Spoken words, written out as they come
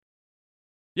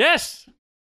Yes.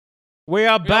 We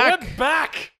are back. We're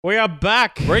back. We are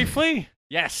back. Briefly?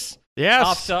 Yes. Yes.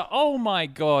 After, oh my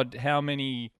God, how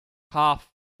many half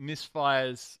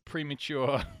misfires,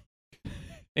 premature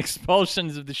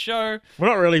expulsions of the show. We're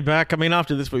not really back. I mean,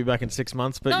 after this, we'll be back in 6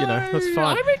 months, but you know, that's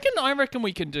fine. I reckon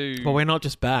we can do. Well, we're not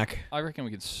just back. I reckon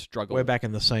we could struggle. We're back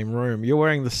in the same room. You're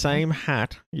wearing the same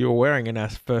hat you were wearing in our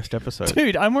first episode.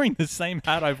 Dude, I'm wearing the same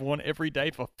hat I've worn every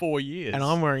day for 4 years. And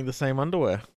I'm wearing the same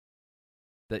underwear.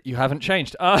 That you haven't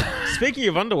changed. Speaking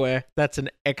of underwear, that's an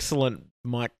excellent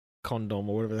mic condom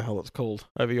or whatever the hell it's called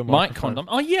over your mic microphone. condom.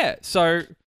 Oh yeah. So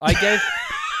I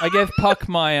gave Puck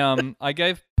my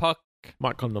mic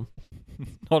condom.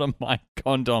 Not a mic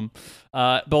condom.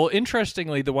 But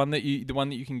interestingly, the one that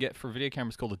you can get for a video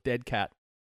camera is called a dead cat.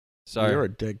 So you're a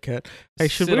dead cat. Hey,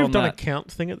 should we have done a count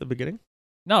thing at the beginning?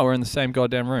 No, we're in the same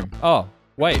goddamn room. Oh,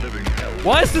 wait.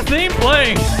 Why is the theme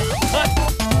playing?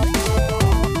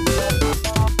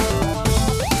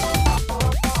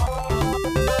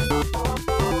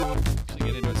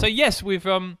 So yes, we've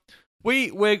what we're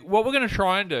going to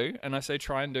try and do, and I say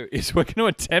try and do, is we're going to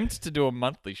attempt to do a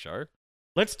monthly show.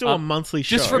 Let's do a monthly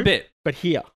show. Just for a bit. But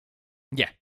here. Yeah.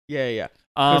 Yeah.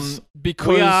 Because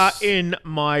we are in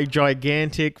my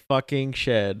gigantic fucking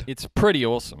shed. It's pretty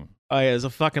awesome. Oh yeah, there's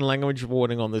a fucking language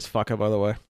warning on this fucker, by the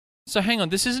way. So hang on,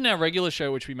 this isn't our regular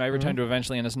show, which we may return to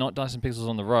eventually, and it's not Dyson Pixels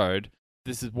on the road.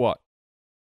 This is what?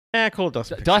 Yeah, call it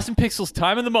Dyson Pixels. Dyson Pixels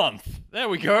time of the month. There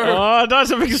we go. Oh,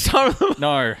 Dyson Pixels time of the month.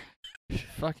 No.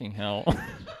 Fucking hell.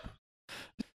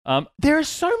 There is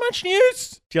so much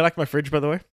news. Do you like my fridge, by the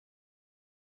way?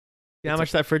 You know how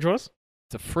much that fridge was?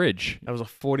 It's a fridge. That was a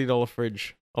 $40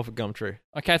 fridge off of Gumtree.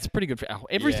 Okay, it's pretty good.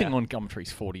 Everything on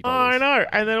Gumtree's $40. I know.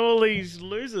 And then all these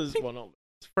losers, well, not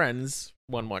friends,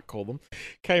 one might call them,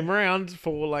 came around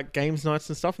for like games nights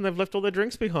and stuff, and they've left all their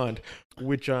drinks behind,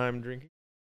 which I'm drinking.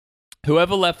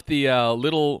 Whoever left the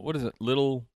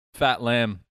little fat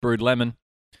lamb brewed lemon.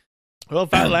 Well,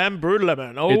 fat lamb brewed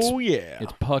lemon. Oh, yeah.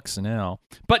 It's Pucks now.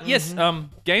 But yes,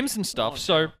 games and stuff.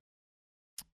 So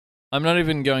I'm not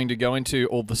even going to go into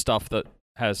all the stuff that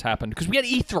has happened because we had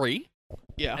E3.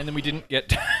 Yeah. And then we didn't get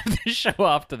the show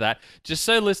after that. Just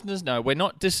so listeners know, we're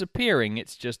not disappearing.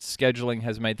 It's just scheduling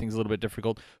has made things a little bit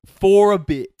difficult for a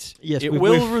bit. Yes, it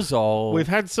will resolve. We've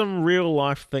had some real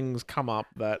life things come up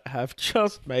that have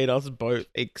just made us both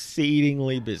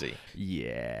exceedingly busy.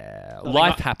 Yeah.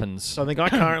 Life happens. So I think I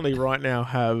currently right now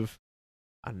have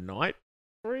a night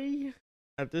free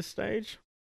at this stage.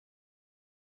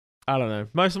 I don't know.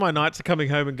 Most of my nights are coming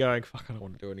home and going, fuck, I don't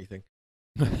want to do anything.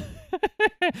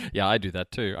 Yeah, I do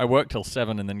that too. I work till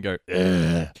 7 and then go,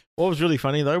 ugh. What was really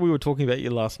funny though, we were talking about you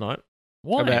last night.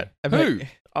 Why? About who?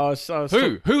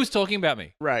 Who was talking about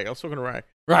me? Ray. I was talking to Ray.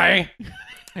 Ray.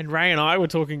 And Ray and I were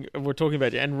talking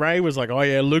about you. And Ray was like, oh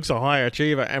yeah, Luke's a high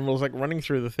achiever. And was like running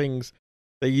through the things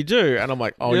that you do. And I'm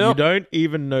like, oh, You don't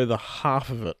even know the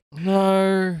half of it.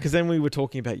 No. Because then we were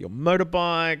talking about your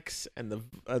motorbikes and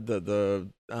the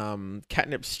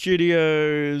Catnip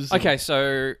Studios. Okay,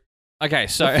 so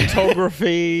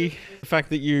photography, the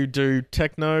fact that you do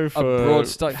techno for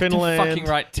Finland. Fucking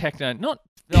right, techno.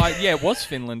 Yeah, it was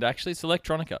Finland actually. It's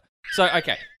electronica. So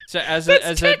okay, so as an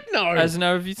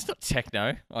overview, it's not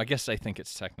techno. I guess they think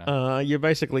it's techno. You're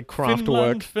basically craft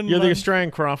work. Finland. You're the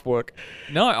Australian craft work.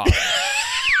 No.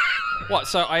 What?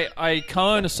 So I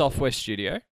co-own a software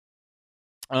studio.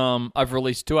 I've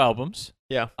released 2 albums.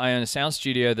 Yeah. I own a sound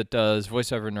studio that does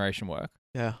voiceover and narration work.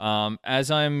 Yeah. As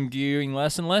I'm doing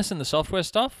less and less in the software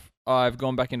stuff, I've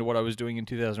gone back into what I was doing in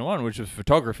 2001, which was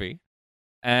photography.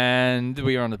 And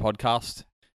we are on the podcast,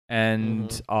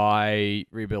 and I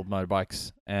rebuild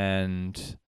motorbikes, and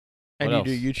you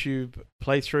do YouTube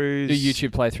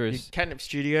playthroughs. Catnip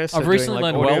Studios. I've recently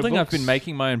learned welding. I've been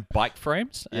making my own bike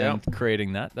frames and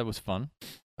creating that. That was fun.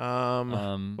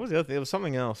 What was the other thing? There was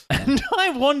something else. And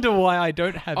I wonder why I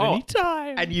don't have any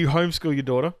time. And you homeschool your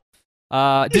daughter?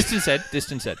 Distance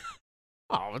ed.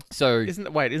 Oh, so isn't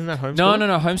that homeschooling?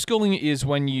 No. Homeschooling is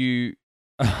when you.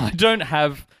 I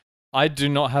do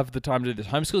not have the time to do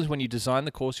this. Homeschooling is when you design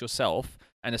the course yourself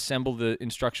and assemble the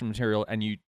instruction material and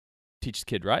you teach the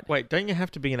kid, right? Wait, don't you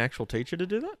have to be an actual teacher to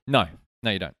do that? No,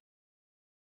 you don't.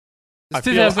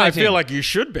 I feel like you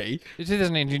should be. It's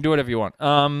 2018. You can do whatever you want.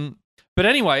 But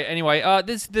anyway,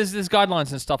 there's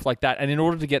guidelines and stuff like that, and in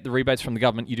order to get the rebates from the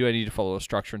government, you do need to follow a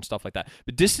structure and stuff like that.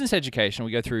 But distance education,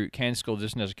 we go through Cairns School of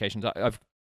Distance Education. I've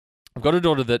got a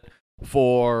daughter that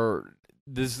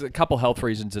there's a couple health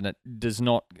reasons, and it does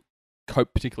not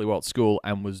cope particularly well at school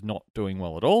and was not doing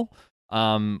well at all.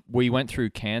 We went through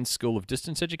Cairns School of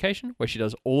Distance Education, where she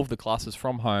does all of the classes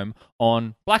from home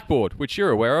on Blackboard, which you're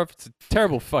aware of. It's a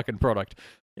terrible fucking product.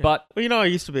 Yeah. But well, I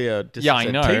used to be a distance yeah, I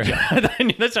know.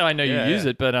 teacher. That's how I know you use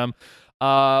it. But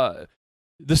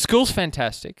the school's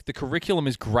fantastic. The curriculum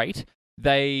is great.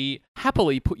 They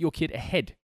happily put your kid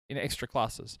ahead in extra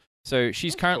classes. So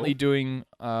she's currently doing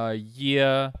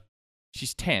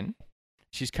she's 10.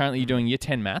 She's currently doing year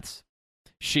 10 maths.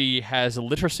 She has a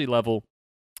literacy level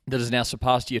that has now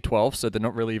surpassed year 12, so they're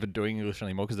not really even doing English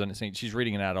anymore because she's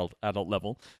reading an adult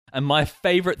level. And my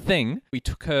favorite thing, we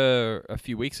took her a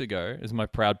few weeks ago as my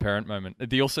proud parent moment.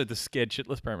 Also the scared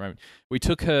shitless parent moment. We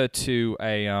took her to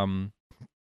a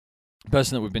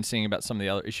person that we've been seeing about some of the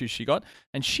other issues she got,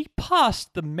 and she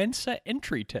passed the Mensa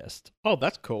entry test. Oh,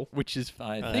 that's cool. Which is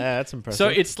fine. Yeah, that's impressive. So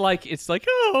it's like,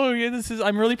 oh yeah,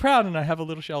 I'm really proud, and I have a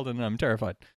little Sheldon, and I'm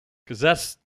terrified because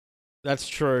that's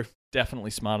true.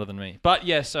 Definitely smarter than me. But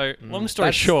yeah, so long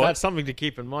story short, that's something to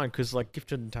keep in mind because like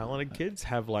gifted and talented kids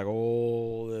have like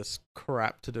all this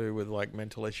crap to do with like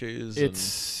mental issues.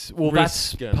 That's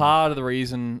part of the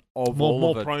reason of more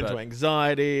of it, prone to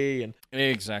anxiety and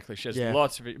exactly. She has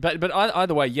lots of it. But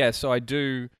either way, yeah. So I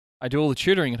do all the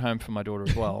tutoring at home for my daughter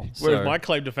as well. Whereas my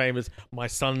claim to fame is my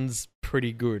son's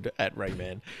pretty good at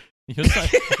Rayman.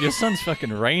 Your son's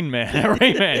fucking Rain Man.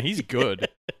 Rain Man, he's good.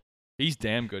 He's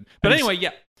damn good. But anyway,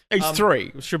 yeah. He's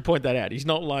 3. Should point that out. He's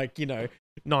not like,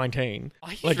 19.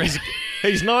 Like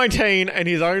he's 19 and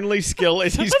his only skill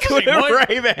is he's good at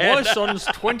Rayman. My son's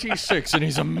 26 and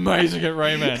he's amazing at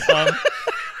Rayman.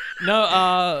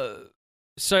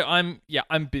 So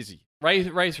I'm busy.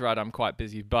 Ray's right, I'm quite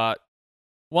busy. But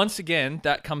once again,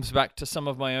 that comes back to some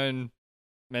of my own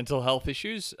mental health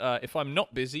issues. If I'm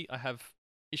not busy, I have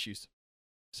issues.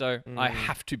 So I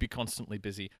have to be constantly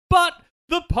busy. But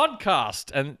the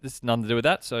podcast, and there's nothing to do with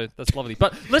that, so that's lovely.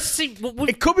 But let's see.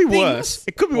 It could be worse.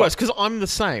 It could be worse because I'm the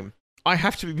same. I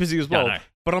have to be busy as well,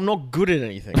 but I'm not good at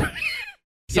anything.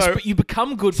 Yes, but you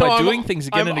become good by doing things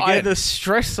again and again. I'm either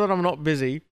stressed that I'm not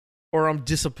busy, or I'm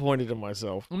disappointed in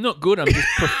myself. I'm not good. I'm just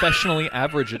professionally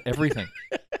average at everything.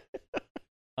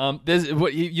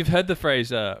 You've heard the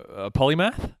phrase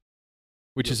polymath,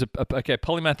 which is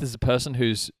polymath is a person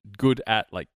who's good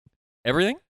at like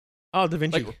everything. Oh, Da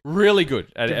Vinci. Like, really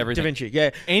good at everything. Da Vinci, yeah.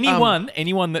 Anyone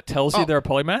that tells you they're a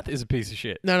polymath is a piece of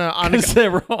shit. No, because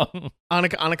they're wrong.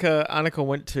 Annika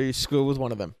went to school with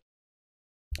one of them.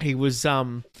 He was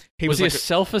he was like a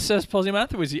self-assessed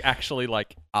polymath, or was he actually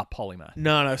like a polymath?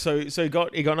 No. So he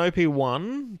got an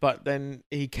OP1, but then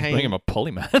he came. Bring him a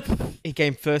polymath. He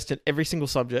came first in every single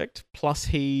subject. Plus,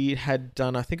 he had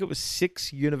done, I think it was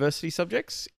 6 university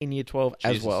subjects in year 12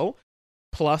 as well.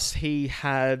 Plus, he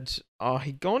had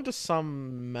he'd gone to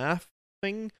some math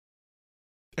thing,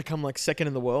 become like second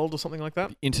in the world or something like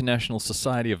that. International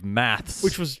Society of Maths,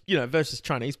 which was versus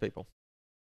Chinese people,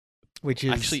 which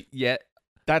is actually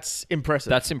that's impressive.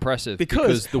 That's impressive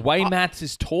because the way maths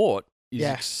is taught is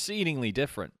exceedingly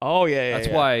different. Oh yeah, that's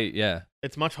why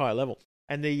it's much higher level.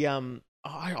 And the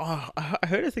I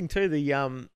heard a thing too.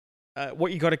 The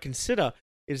what you got to consider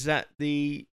is that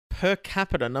the per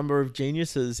capita number of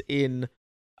geniuses in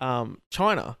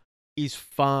China is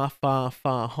far, far,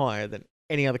 far higher than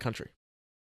any other country.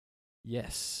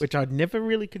 Yes. Which I'd never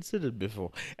really considered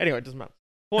before. Anyway, it doesn't matter.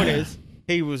 Point is,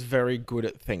 he was very good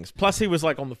at things. Plus, he was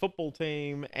like on the football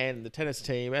team and the tennis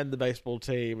team and the baseball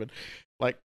team and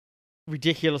like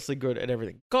ridiculously good at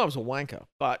everything. Guy was a wanker,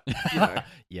 but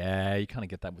yeah, you kind of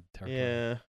get that with Terra.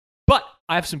 Yeah. But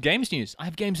I have some games news. I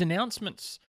have games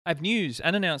announcements. I have news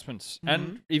and announcements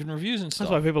and even reviews and stuff.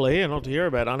 That's why people are here, not to hear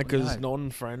about Annika's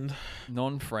non-friend.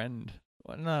 Non-friend?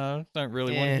 Well, no, I don't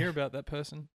really want to hear about that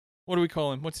person. What do we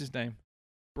call him? What's his name?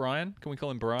 Brian? Can we call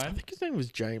him Brian? I think his name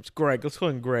was James. Greg. Let's call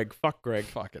him Greg. Fuck Greg.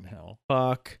 Fucking hell.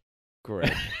 Fuck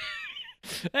Greg.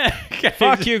 Okay.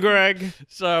 Fuck you, Greg.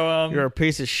 So, you're a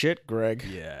piece of shit, Greg.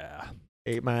 Yeah.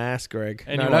 Eat my ass, Greg.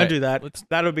 Anyway, no, don't do that.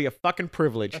 That would be a fucking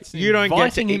privilege. You don't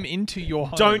get to him into your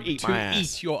home. Don't eat my ass.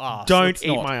 Eat your ass. Don't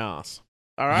eat my ass.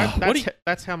 All right?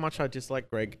 That's how much I dislike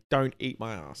Greg. Don't eat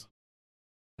my ass.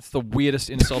 That's the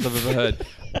weirdest insult I've ever heard.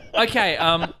 Okay,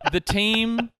 the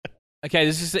team... Okay,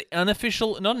 this is the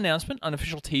unofficial, not announcement,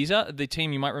 unofficial teaser. The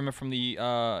team you might remember from the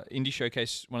indie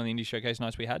showcase, one of the indie showcase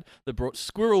nights we had, that brought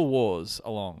Squirrel Wars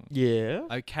along. Yeah.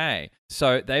 Okay,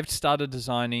 so they've started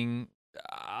designing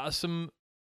some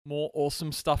more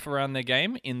awesome stuff around their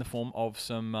game in the form of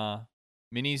some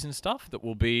minis and stuff that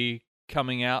will be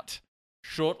coming out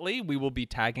shortly. We will be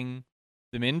tagging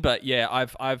them in, but yeah,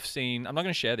 I've seen. I'm not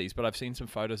going to share these, but I've seen some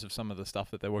photos of some of the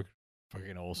stuff that they were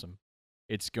fucking awesome.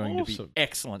 It's going to be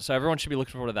excellent. So everyone should be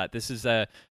looking forward to that. This is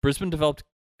Brisbane developed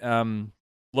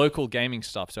local gaming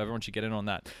stuff, so everyone should get in on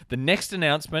that. The next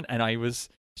announcement, and I was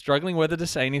struggling whether to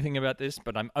say anything about this,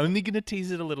 but I'm only going to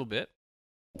tease it a little bit,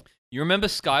 You remember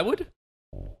Skyward?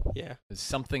 Yeah. There's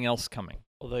something else coming.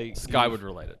 Although Skyward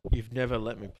related. you've never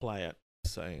let me play it,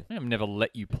 so. I've never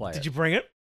let you play it. Did you bring it?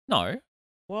 No.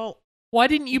 Well, Why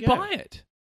didn't you Yeah. buy it?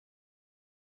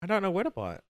 I don't know where to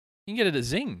buy it. You can get it at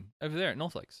Zing over there at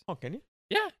Northlakes. Oh, can you?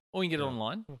 Yeah. Or you can get it No.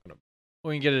 online. I'm not gonna-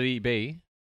 Or you can get it at EB.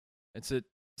 It's at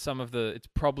it's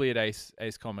probably at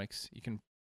Ace Comics.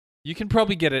 You can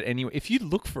probably get it anywhere. If you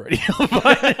look for it, you'll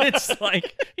find it. It's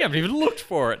like, you haven't even looked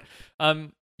for it.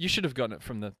 You should have gotten it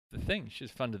from the thing. You should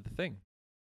have funded the thing.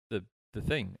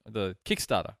 The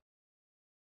Kickstarter.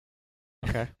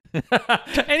 Okay.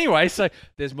 Anyway, so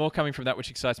there's more coming from that, which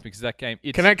excites me because that game.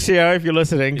 Connexio, if you're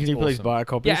listening, can it's you please awesome. buy a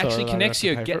copy? Yeah, so actually, I don't have to Connexio,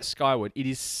 pay for get it? Skyward. It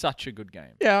is such a good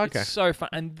game. Yeah, okay. It's so fun.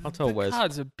 And I'll tell the Wes.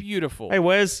 cards are beautiful. Hey,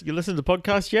 Wes, you listen to the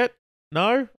podcast yet?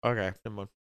 No? Okay, never mind.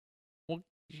 Well,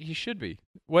 you should be.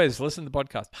 Wes, listen to the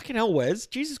podcast. Fucking hell, Wes.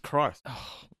 Jesus Christ.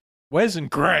 Oh, Wes and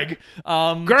Greg.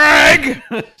 Greg!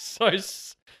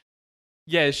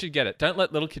 Yeah, you should get it. Don't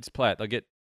let little kids play it. They'll get,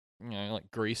 like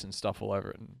grease and stuff all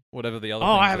over it and whatever the other Oh,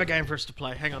 things I have are. a game for us to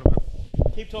play. Hang on a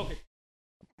minute. Keep talking.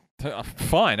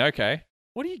 Fine, okay.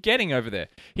 What are you getting over there?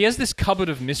 He has this cupboard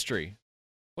of mystery.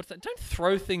 What's that? Don't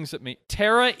throw things at me.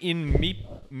 Terror in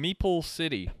Meeple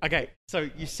City. Okay, so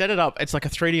you set it up. It's like a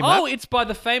 3D map. Oh, it's by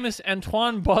the famous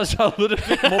Antoine Bois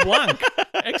Ludovic Montblanc.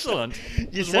 Excellent. I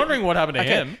was wondering what happened to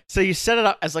him. So you set it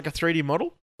up as like a 3D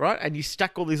model, right? And you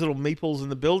stack all these little meeples in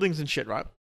the buildings and shit, right?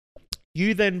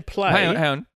 You then play. Hang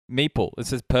on. Meeple. It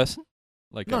says person?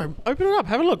 Like No, open it up.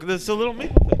 Have a look. There's a little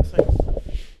meeple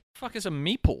thing. fuck is a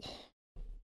meeple?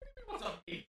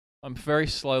 I'm very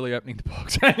slowly opening the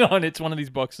box. Hang on, it's one of these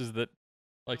boxes that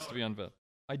likes to be unveiled.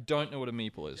 I don't know what a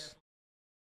meeple is.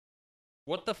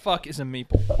 What the fuck is a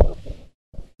meeple?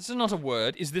 This is not a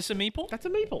word. Is this a meeple? That's a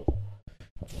meeple.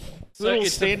 So Little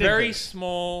it's a standard very thing.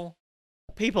 small,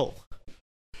 People.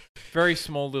 very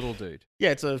small little dude.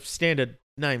 Yeah, it's a standard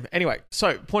name. Anyway,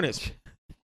 so point is,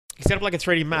 you set up like a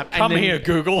 3D map. And Come then, here,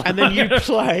 Google. And then you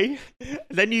play.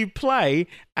 Then you play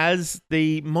as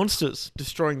the monsters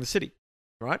destroying the city,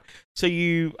 right? So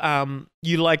you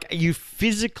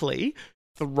physically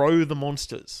throw the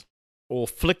monsters, or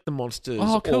flick the monsters,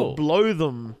 Oh, cool. or blow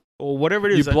them, or whatever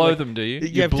it You is. blow them, do you?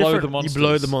 You have blow the different- monsters. You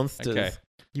blow the monsters. Okay.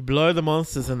 You blow the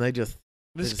monsters, and they just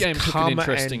This just game took an come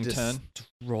interesting and turn.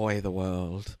 destroy the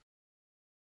world.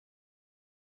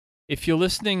 If you're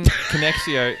listening,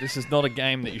 Connexio, this is not a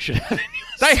game that you should have in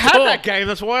your They had store. that game.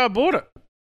 That's why I bought it.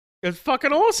 It's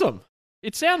fucking awesome.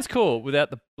 It sounds cool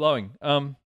without the blowing.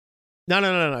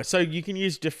 No. So you can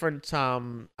use different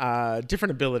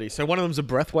abilities. So one of them's a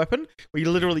breath weapon, where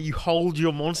you hold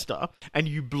your monster and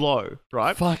you blow,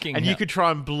 right? Fucking And hell. you could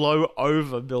try and blow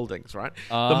over buildings, right?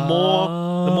 The Oh.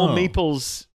 more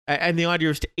meeples, and the idea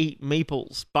is to eat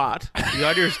meeples, but the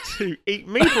idea is to eat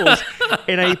meeples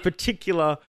in a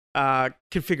particular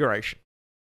configuration.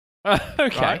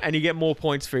 Okay. Right? And you get more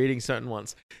points for eating certain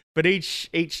ones. But each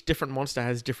different monster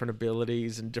has different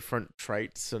abilities and different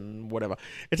traits and whatever.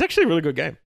 It's actually a really good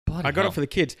game. Bloody I got hell. it for the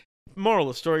kids. Moral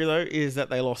of the story, though, is that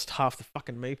they lost half the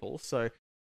fucking meeples. So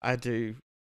I had to...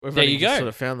 We've There only you just go. sort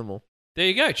of found them all. There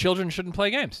you go. Children shouldn't play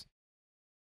games.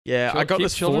 Yeah, I got Keep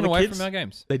this for children the away kids. from our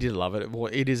games. They did love it.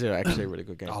 It is actually a really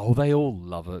good game. Oh, they all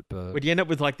love it, but But you end up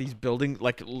with like these buildings,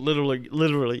 like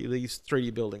literally these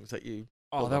 3D buildings that you...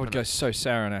 oh, that would go so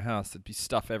sour in our house. There'd be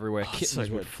stuff everywhere. Oh, Kittens so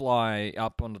would good. fly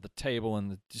up onto the table,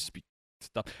 and there'd just be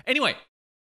stuff. Anyway,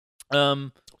 Oh,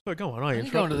 go on. I I'm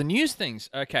going to the news things.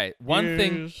 Okay, one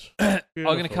thing. I'm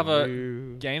going to cover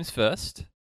games first.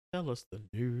 Tell us the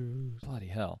news. Bloody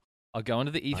hell! I'll go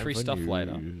into the E3 Over stuff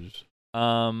later. news.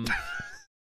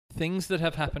 Things that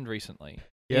have happened recently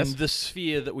Yes. in the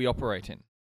sphere that we operate in.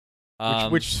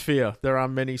 Which sphere? There are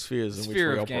many spheres in which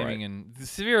sphere we of operate. gaming and the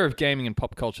sphere of gaming and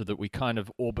pop culture that we kind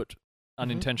of orbit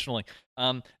unintentionally.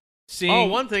 Seeing Oh,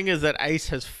 one thing is that Ace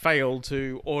has failed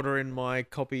to order in my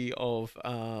copy of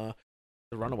The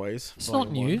Runaways. it's not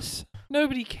Volume 1. news.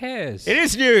 Nobody cares. It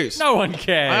is news. No one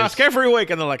cares. I ask every week,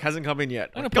 and they're like, "Hasn't come in yet."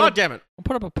 I'm gonna God put damn it! I'll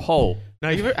put up a poll. No,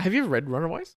 have you ever read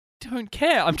Runaways? Don't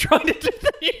care. I'm trying to do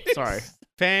the news. Sorry,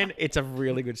 fan. It's a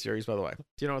really good series, by the way. Do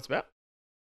you know what it's about?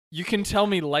 You can tell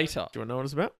me later. Do you want to know what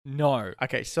it's about? No.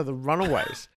 Okay, so The Runaways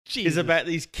is Jesus. about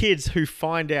these kids who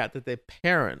find out that their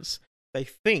parents, they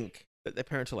think that their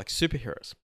parents are like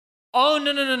superheroes, Oh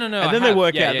no. and then they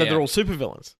work out that they're all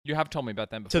supervillains. You have told me about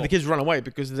them before. So the kids run away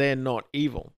because they're not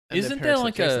evil. and their Isn't there parents are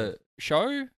like chasing a them.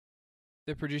 show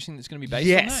they're producing that's going to be based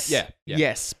Yes. on that? Yeah.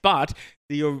 Yes, but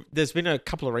there's been a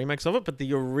couple of remakes of it, but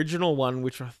the original one,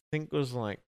 which I think was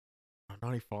like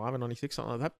 95 or 96,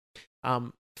 something like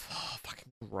that,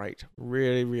 fucking great.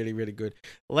 Really, really, really good.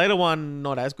 Later one,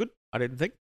 not as good, I didn't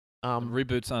think.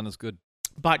 Reboots aren't as good.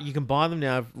 But you can buy them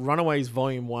now. Runaways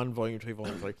Volume 1, Volume 2,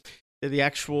 Volume 3. They're the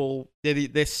actual...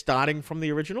 They're starting from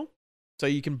the original. So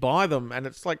you can buy them, and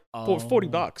it's like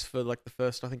 $40 for like the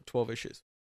first, I think, 12 issues.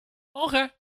 Okay.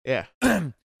 Yeah.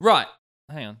 Right.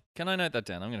 Hang on. Can I note that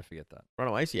down? I'm going to forget that.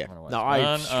 Runaways, yeah. Runaways. No,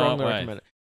 I strongly recommend it.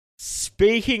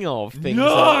 Speaking of things...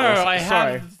 No! I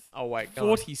sorry. have Oh, wait.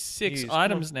 46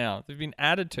 items now. They've been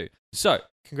added to. So...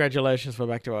 Congratulations, we're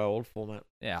back to our old format.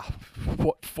 Yeah.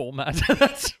 What format?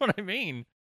 That's what I mean.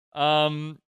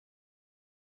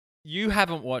 You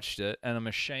haven't watched it, and I'm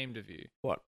ashamed of you.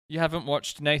 What? You haven't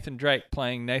watched Nathan Drake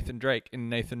playing Nathan Drake in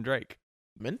Nathan Drake.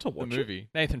 Meant to watch the movie.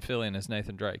 Nathan Fillion as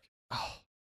Nathan Drake. Oh.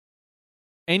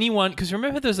 Anyone, because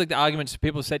remember there's like the arguments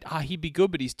people said, he'd be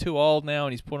good, but he's too old now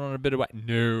and he's put on a bit of weight.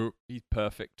 No, he's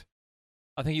perfect.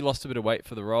 I think he lost a bit of weight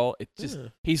for the role. It's just,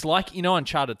 he's like,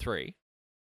 Uncharted 3.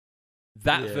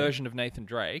 That version of Nathan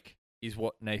Drake is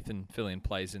what Nathan Fillion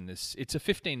plays in this. It's a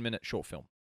 15-minute short film.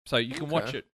 So you can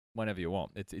watch it whenever you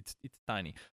want. It's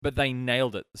tiny. But they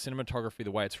nailed it. The cinematography,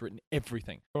 the way it's written,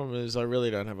 everything. Problem is I really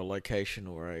don't have a location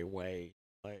or a way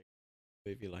like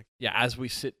movie like that. Yeah, as we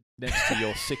sit next to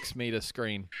your 6-meter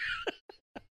screen.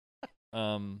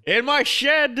 In my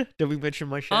shed! Did we mention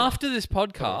my shed? After this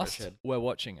podcast, we're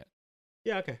watching it.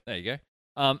 Yeah, okay. There you go.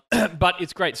 But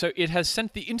it's great. So it has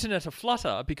sent the internet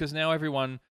aflutter because now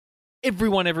everyone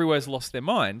everywhere's lost their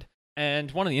mind.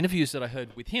 And one of the interviews that I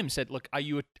heard with him said, "Look, are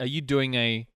you doing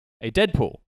a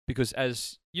Deadpool? Because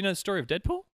as you know, the story of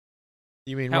Deadpool.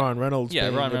 You mean Ryan Reynolds? Yeah,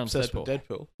 Ryan Reynolds obsessed with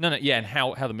Deadpool. No, yeah, and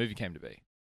how the movie came to be.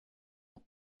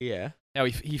 Yeah. Now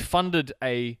he funded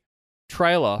a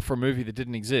trailer for a movie that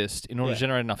didn't exist in order to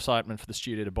generate enough excitement for the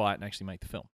studio to buy it and actually make the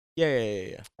film.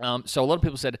 Yeah. So a lot of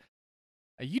people said,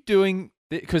 "Are you doing?"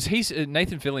 Because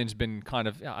Nathan Fillion's been kind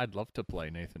of, I'd love to play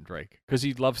Nathan Drake because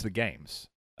he loves the games.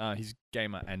 He's a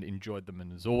gamer and enjoyed them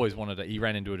and has always wanted to. He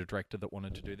ran into a director that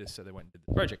wanted to do this, so they went and did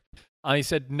the project. He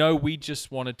said, "No, we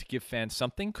just wanted to give fans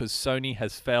something because Sony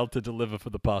has failed to deliver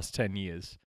for the past 10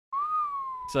 years."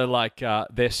 So, like,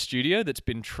 their studio that's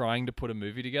been trying to put a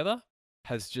movie together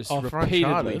has just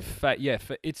repeatedly...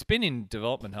 it's been in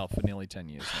development hell for nearly 10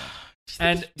 years now.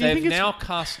 And they've now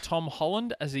cast Tom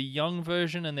Holland as a young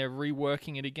version and they're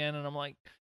reworking it again. And I'm like...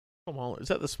 Tom Holland? Is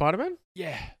that the Spider-Man?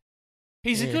 Yeah.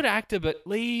 He's a good actor, but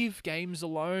leave games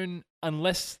alone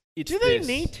unless it's Do they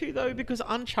need to, though? Because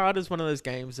Uncharted is one of those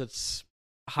games that's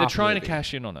They're trying to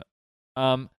cash in on it.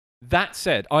 That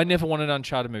said, I never wanted an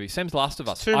Uncharted movie. Same as Last of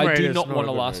Us. I do not want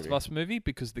a Last of Us movie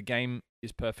because the game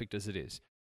is perfect as it is.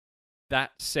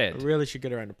 That said... I really should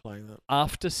get around to playing that.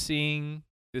 After seeing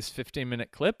this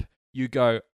 15-minute clip, you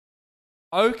go,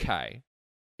 okay,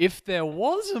 if there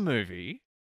was a movie,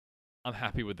 I'm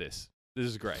happy with this. This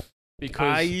is great.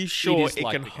 Because are you sure it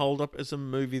can hold up as a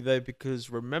movie, though? Because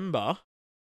remember,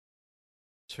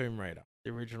 Tomb Raider,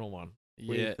 the original one.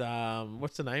 Yeah. With,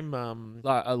 what's the name?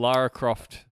 Lara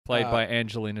Croft, played by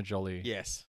Angelina Jolie.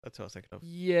 Yes, that's what I was thinking of.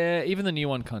 Yeah, even the new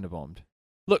one kind of bombed.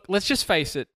 Look, let's just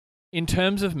face it. In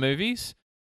terms of movies,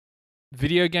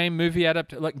 video game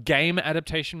game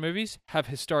adaptation movies have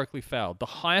historically failed. The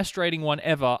highest rating one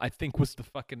ever, I think, was the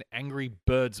fucking Angry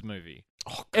Birds movie.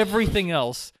 Oh, everything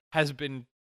else has been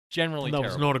generally terrible.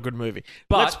 That was not a good movie.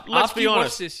 But let's be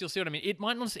honest. Watch this, you'll see what I mean. It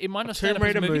might not stand Tomb up as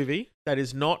Raider a movie that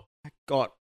is not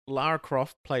got Lara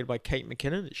Croft played by Kate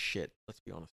McKinnon is shit. Let's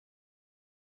be honest.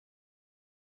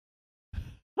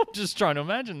 I'm just trying to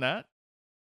imagine that.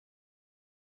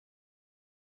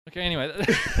 Okay, anyway.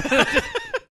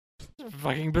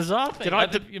 Fucking bizarre thing.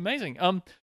 That'd be amazing.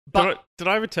 But did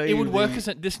I ever tell you it would work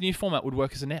this new format would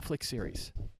work as a Netflix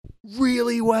series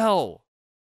really well.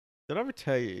 Did I ever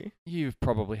tell you? You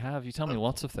probably have. You tell me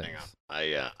lots of things.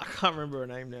 Hang on. I can't remember her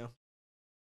name now.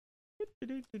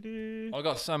 I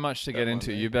got so much to get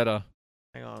into. You better.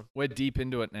 Hang on. We're deep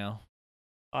into it now.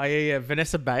 Yeah.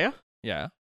 Vanessa Bayer. Yeah.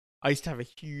 I used to have a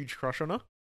huge crush on her.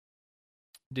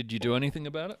 Did you do anything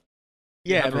about it?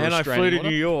 Yeah, man. I flew to New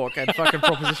York and fucking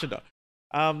propositioned her.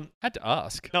 Had to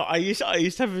ask. No, I used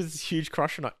to have this huge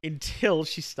crush on her until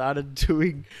she started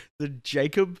doing the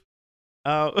Jacob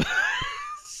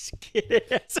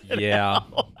skit. Yeah.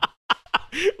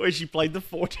 Where she played the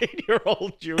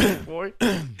 14-year-old Jewish boy.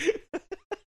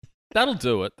 That'll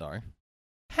do it, though.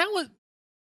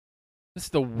 This is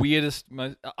the weirdest...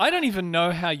 I don't even know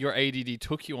how your ADD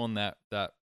took you on that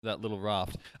little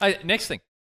raft. Next thing.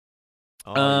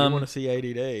 Oh, you want to see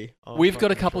ADD? Oh, we've got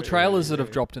a couple trailers that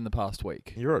have dropped in the past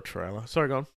week. You're a trailer. Sorry,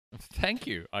 go on. Thank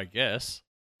you, I guess.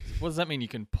 What does that mean? You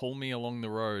can pull me along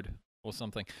the road or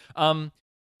something. 2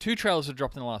 trailers have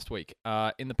dropped in the last week.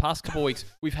 In the past couple of weeks,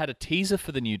 we've had a teaser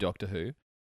for the new Doctor Who,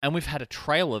 and we've had a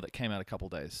trailer that came out a couple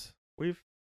of days.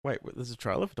 Wait, there's a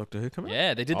trailer for Doctor Who coming out?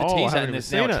 Yeah, they did the Oh, I teaser haven't and even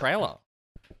there's now seen a it. trailer.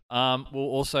 We'll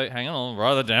also hang on. I'll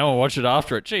write it down. We'll watch it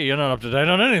after it. Gee, you're not up to date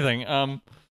on anything.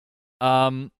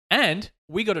 And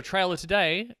we got a trailer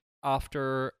today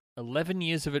after 11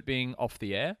 years of it being off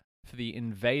the air for the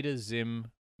Invader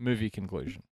Zim movie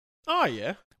conclusion, Oh,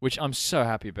 yeah. which I'm so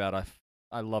happy about.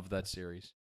 I love that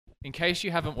series. In case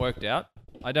you haven't worked out,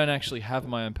 I don't actually have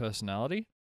my own personality.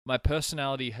 My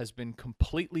personality has been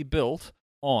completely built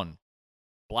on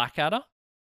Blackadder,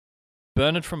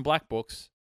 Bernard from Black Books,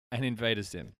 and Invader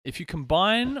Zim. If you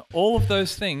combine all of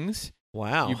those things,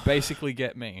 Wow. you basically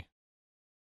get me.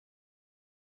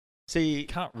 See,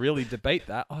 Can't really debate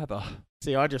that either.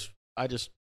 I just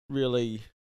really.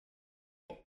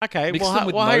 Okay, Mix them well,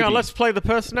 with hang on. Moby. Let's play the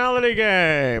personality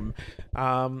game.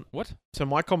 What? So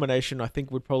my combination, I think,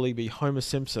 would probably be Homer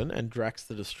Simpson and Drax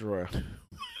the Destroyer.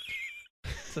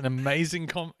 It's an amazing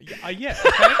yeah,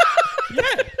 okay.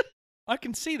 Yeah. I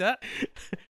can see that.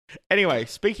 Anyway,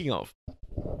 speaking of,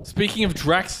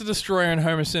 Drax the Destroyer and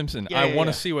Homer Simpson, Yeah, I yeah, want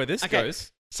to yeah. see where this Okay.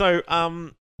 goes. so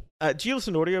do you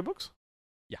listen to audiobooks?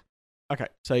 Yeah. Okay,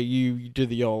 so you do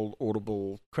the old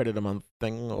Audible credit a month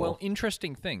thing, or Well,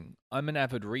 interesting thing. I'm an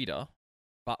avid reader,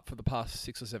 but for the past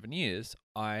 6 or 7 years,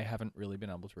 I haven't really been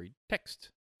able to read text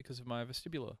because of my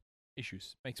vestibular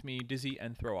issues. Makes me dizzy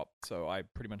and throw up, so I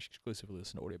pretty much exclusively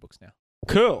listen to audiobooks now.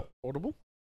 cool. Audible?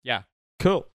 Yeah.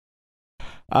 Cool.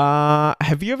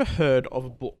 Have you ever heard of a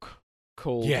book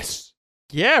called? Yes.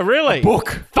 Yeah, really. A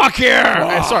book. Fuck yeah!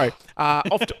 Wow. Sorry.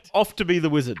 Off to be the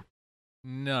wizard.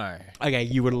 No. Okay,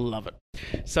 you would love it.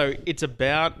 So it's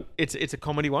a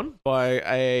comedy one by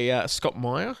a Scott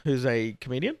Meyer, who's a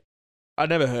comedian. I've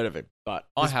never heard of him, but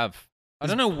I have. I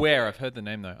don't know where I've heard the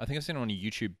name though. I think I've seen it on a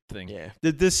YouTube thing. yeah,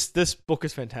 this book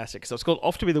is fantastic. So it's called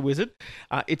Off to be the Wizard.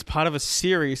 It's part of a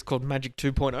series called Magic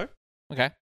 2.0.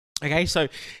 Okay. Okay, so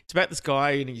it's about this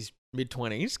guy in his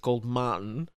mid-20s called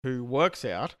Martin who works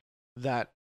out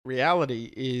that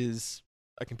reality is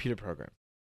a computer program.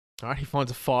 All right, he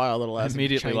finds a file that allows him to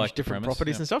Immediately change like the different premise,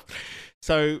 properties yeah. and stuff.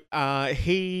 So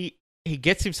he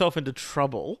gets himself into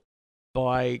trouble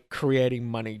by creating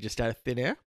money just out of thin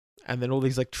air. And then all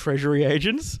these like treasury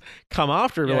agents come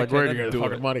after him, Yeah, like, okay, where they're do you get the doing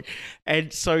fucking it. money?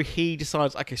 And so he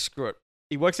decides, okay, screw it.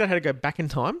 He works out how to go back in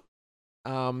time,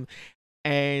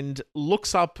 and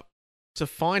looks up to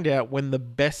find out when the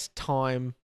best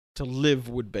time to live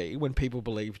would be when people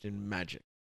believed in magic.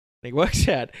 And he works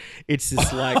out it's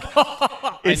this like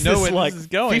I know where this is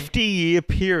going. 50-year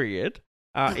period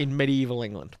in medieval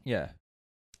England. Yeah.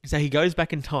 So he goes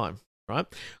back in time, right,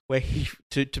 where he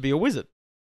to be a wizard,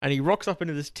 and he rocks up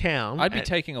into this town. I'd be and-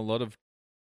 taking a lot of.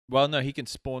 Well, no, he can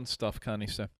spawn stuff, can't he?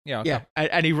 So yeah. Okay. Yeah,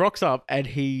 and he rocks up and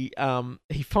he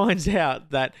finds out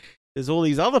that there's all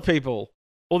these other people,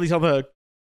 all these other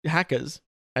hackers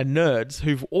and nerds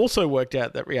who've also worked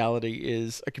out that reality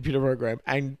is a computer program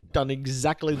and done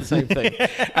exactly the same thing.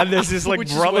 And there's this like Which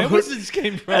is where brotherhood, wizards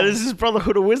came from. and there's this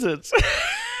brotherhood of wizards.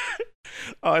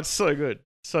 Oh, it's so good,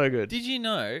 so good. Did you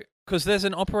know? Because there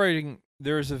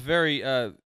is a very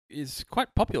is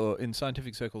quite popular in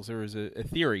scientific circles. There is a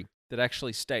theory that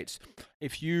actually states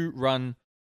if you run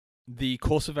the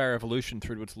course of our evolution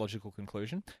through to its logical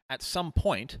conclusion, at some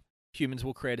point humans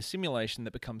will create a simulation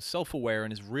that becomes self-aware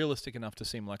and is realistic enough to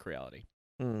seem like reality.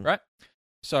 Mm. Right?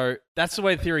 So that's the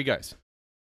way the theory goes.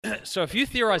 So if you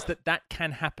theorize that that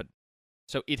can happen,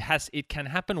 so it can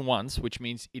happen once, which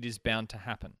means it is bound to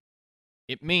happen.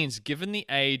 It means, given the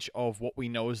age of what we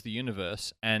know as the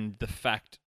universe and the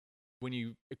fact when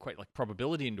you equate like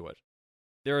probability into it,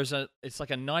 it's like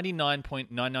a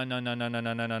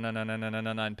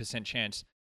 99.99999999999% chance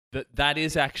that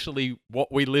is actually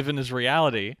what we live in as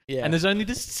reality. Yeah. And there's only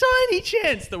this tiny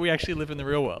chance that we actually live in the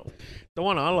real world. The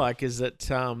one I like is that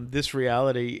this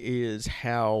reality is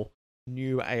how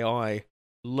new AI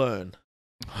learn.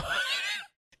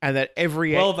 And that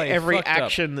every Well, they every fucked up.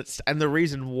 action and the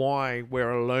reason why we're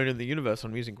alone in the universe,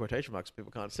 I'm using quotation marks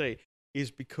people can't see,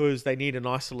 is because they need an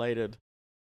isolated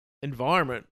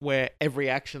environment where every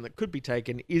action that could be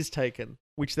taken is taken,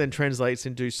 which then translates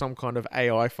into some kind of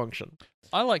AI function.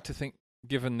 I like to think,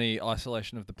 given the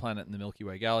isolation of the planet and the Milky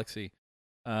Way galaxy,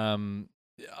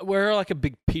 we're like a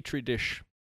big petri dish,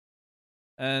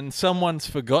 and someone's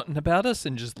forgotten about us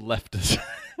and just left us.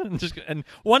 and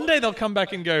one day they'll come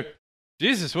back and go,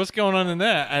 Jesus, what's going on in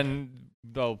there? And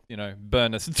they'll,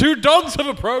 burn us. 2 dogs have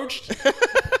approached.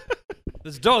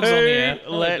 There's dogs on the air. Who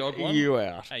Hello, let dog one. you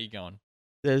out? How you going?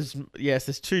 There's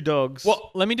 2 dogs.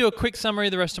 Well, let me do a quick summary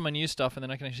of the rest of my news stuff, and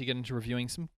then I can actually get into reviewing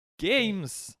some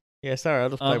games. Yeah, sorry, I'll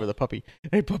just play with a puppy.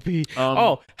 Hey, puppy.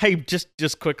 Um, hey,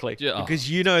 just quickly, Yeah, because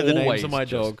you know the names always of my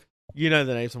just- dog. You know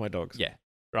the names of my dogs. Yeah.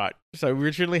 Right. So we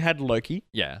originally had Loki,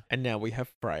 Yeah. and now we have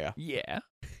Freya. Yeah.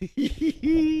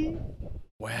 Yes,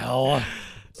 Well,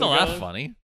 it's not that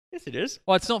funny. it is.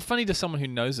 Well, it's not funny to someone who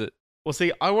knows it. Well,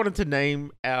 see, I wanted to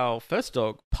name our first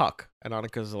dog Puck, and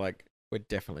Annika's like, we're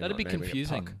definitely That'd not be naming it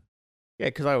confusing. Puck. Yeah,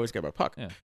 because I always go by Puck. Yeah.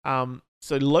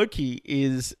 So Loki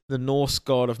is the Norse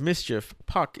god of mischief.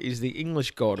 Puck is the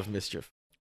English god of mischief.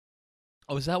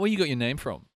 Oh, is that where you got your name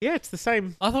from? Yeah, it's the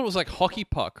same. I thought it was like hockey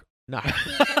puck. No.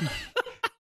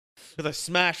 Because I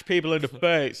smash people in the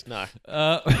face. No.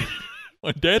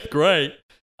 Well, death, great.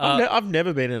 I've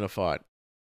never been in a fight.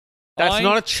 That's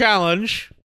not a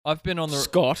challenge. I've been on the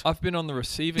Scott. I've been on the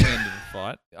receiving end of the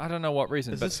fight. I don't know what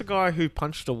reason. Is but this the guy who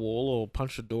punched a wall or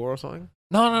punched a door or something?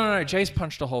 No. Jace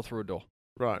punched a hole through a door.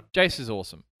 Right. Jace is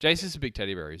awesome. Jace is a big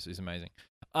teddy bear. He's amazing.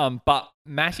 But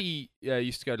Matty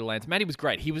used to go to LANs. Matty was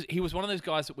great. He was one of those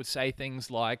guys that would say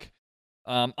things like,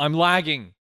 "I'm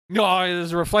lagging. No,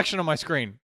 there's a reflection on my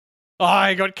screen. Oh,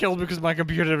 I got killed because my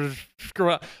computer was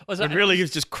screw up." And really, he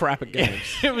was just crap at games.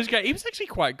 It was great. He was actually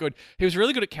quite good. He was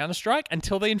really good at Counter-Strike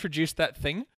until they introduced that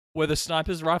thing where the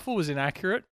sniper's rifle was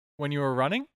inaccurate when you were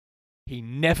running. He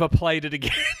never played it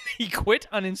again. He quit,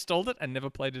 uninstalled it, and never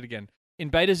played it again. In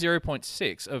beta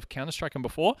 0.6 of Counter-Strike and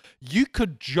before, you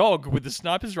could jog with the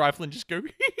sniper's rifle and just go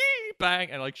bang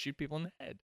and like shoot people in the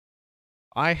head.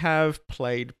 I have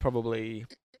played probably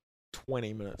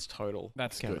 20 minutes total.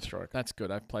 That's Counter-Strike. good. That's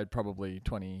good. I've played probably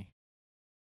 20,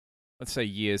 let's say,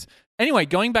 years. Anyway,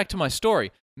 going back to my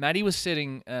story, Maddie was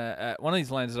sitting at one of these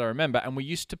lands that I remember, and we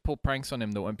used to pull pranks on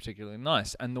him that weren't particularly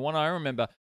nice. And the one I remember,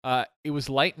 it was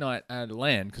late night at a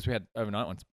land because we had overnight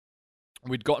ones.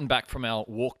 We'd gotten back from our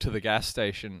walk to the gas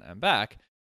station and back,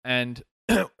 and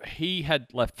he had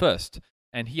left first,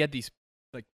 and he had these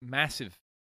like massive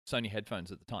Sony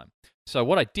headphones at the time. So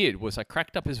what I did was I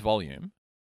cracked up his volume,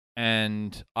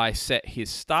 and I set his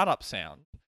startup sound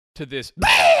to this.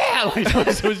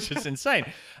 It was just insane,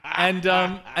 and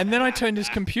then I turned his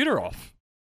computer off,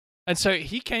 and so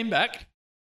he came back.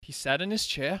 He sat in his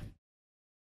chair.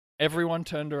 Everyone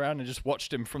turned around and just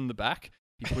watched him from the back.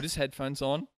 He put his headphones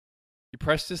on. He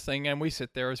pressed his thing, and we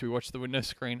sit there as we watch the window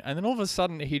screen. And then all of a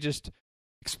sudden, he just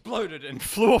exploded and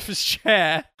flew off his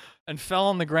chair and fell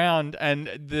on the ground. And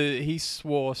he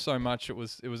swore so much. It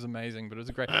was amazing, but it was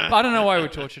a great. But I don't know why we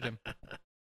tortured him.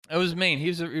 It was mean. He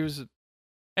was.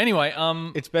 Anyway,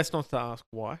 it's best not to ask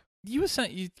why. You were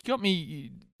saying you got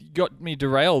me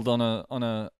derailed on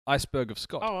a iceberg of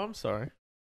Scott. Oh, I'm sorry.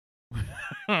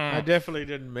 I definitely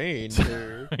didn't mean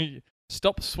to.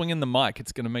 Stop swinging the mic.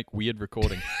 It's going to make weird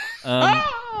recording. I'm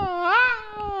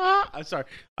sorry.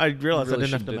 I realized really I didn't have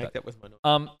shouldn't to do make that. that with my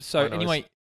nose. So My nose. anyway,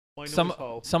 My nose some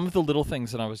hole. of the little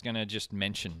things that I was going to just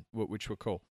mention, which were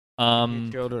cool.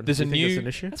 Children. There's Do a you think it's new. an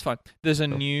issue? That's fine. There's a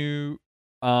Cool. new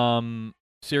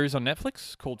series on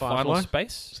Netflix called Final Firefly?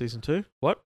 Space. Season 2?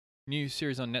 What? New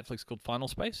series on Netflix called Final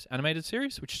Space, animated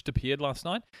series, which just appeared last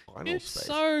night. Final It's Space.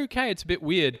 okay. It's a bit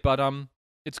weird, but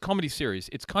it's a comedy series.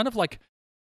 It's kind of like,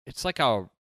 it's like a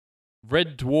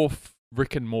Red Dwarf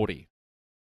Rick and Morty.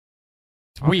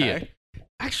 It's weird. Okay.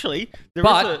 Actually,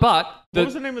 But what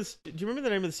was the name of? Do you remember the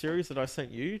name of the series that I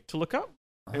sent you to look up?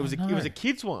 It was a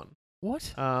kids one.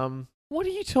 What? Um, What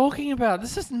are you talking about?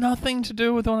 This has nothing to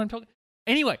do with what I'm talking.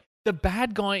 Anyway, the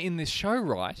bad guy in this show,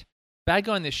 right? Bad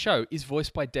guy in this show is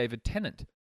voiced by David Tennant,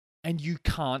 and you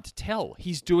can't tell.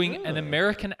 He's doing an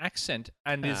American accent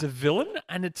and is a villain,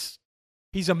 and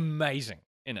he's amazing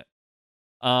in it.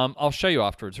 I'll show you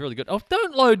after. It's really good. Oh,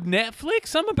 don't load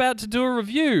Netflix. I'm about to do a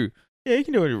review. yeah, you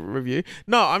can do a review.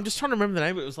 No, I'm just trying to remember the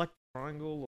name. It was like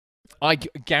Triangle. I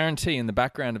guarantee in the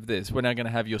background of this, we're now going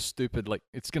to have your stupid, like,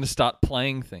 it's going to start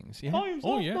playing things. Yeah?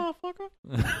 Oh, yeah,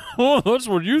 motherfucker. Oh, that's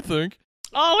what you think.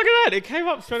 Oh, look at that! It came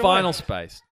up straight Final away.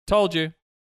 Space. Told you.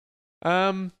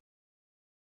 I'll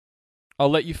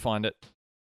let you find it.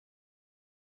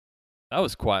 That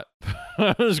was quite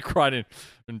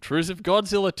intrusive.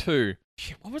 Godzilla 2.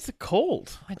 Shit, what was it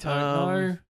called? I don't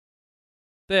know.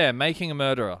 There, making a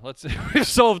murderer. We've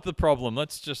solved the problem.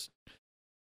 Let's just.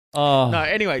 No,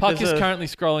 anyway, Puck is currently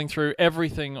scrolling through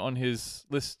everything on his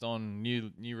list on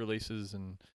new releases,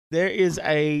 and there's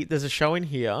a show in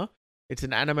here. It's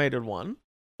an animated one.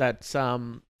 That's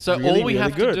so really, all we really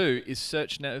have good. to do is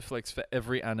search Netflix for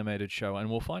every animated show, and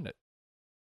we'll find it.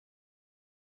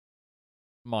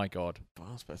 My God.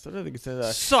 Final Space. I don't think it's in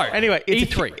there. So Anyway,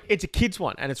 E3. It's a kids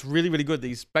one, and it's really, really good.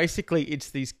 It's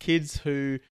these kids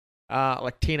who are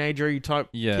like teenager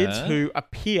type kids who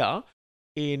appear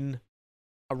in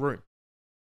a room.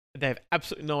 They have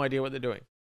absolutely no idea what they're doing,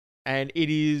 and it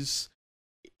is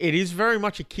very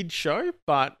much a kids show,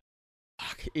 but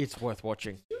fuck, it's worth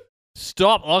watching.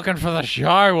 Stop looking for the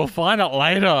show. We'll find it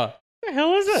later. The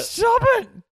hell is it? Stop it.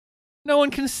 No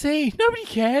one can see. Nobody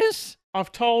cares.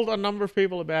 I've told a number of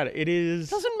people about it. It is.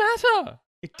 Doesn't matter.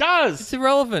 It does. It's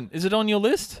irrelevant. Is it on your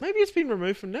list? Maybe it's been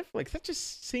removed from Netflix. That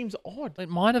just seems odd. It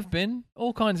might have been.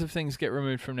 All kinds of things get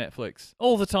removed from Netflix.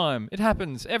 All the time. It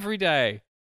happens every day.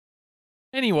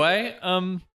 Anyway,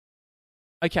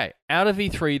 okay, out of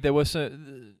E3, there was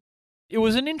it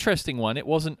was an interesting one. It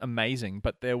wasn't amazing,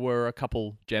 but there were a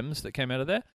couple gems that came out of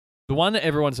there. The one that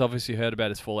everyone's obviously heard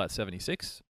about is Fallout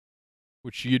 76,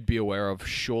 which you'd be aware of,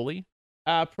 surely.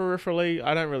 Peripherally,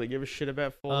 I don't really give a shit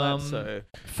about Fallout, so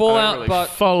Fallout, I don't really but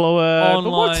follow it. online,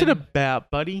 but what's it about,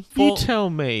 buddy? You tell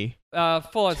me.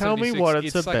 Fallout Tell 76, me what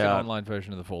it's like an about. online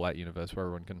version of the Fallout universe where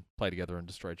everyone can play together and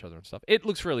destroy each other and stuff. It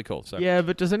looks really cool. So Yeah,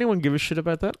 but does anyone give a shit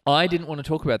about that? I didn't want to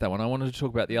talk about that one. I wanted to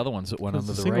talk about the other ones that went It's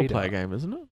under a the single radar. player game,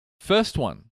 isn't it? First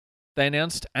one, they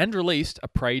announced and released a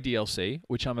Prey DLC,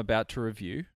 which I'm about to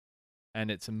review, and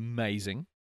it's amazing.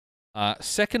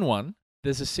 Second one,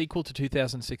 there's a sequel to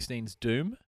 2016's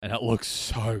Doom, and it looks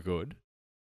so good.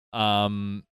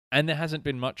 And there hasn't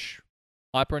been much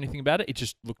hype or anything about it. It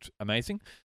just looked amazing.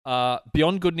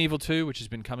 Beyond Good and Evil 2, which has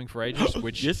been coming for ages.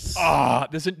 Which Yes.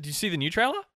 Did you see the new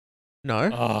trailer?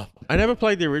 No. I never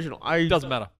played the original. Doesn't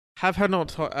matter. I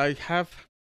have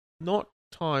not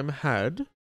time had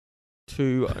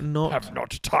to not Have not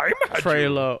time had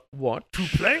trailer watch. to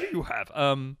play. You have.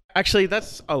 Actually,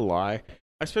 that's a lie.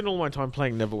 I spend all my time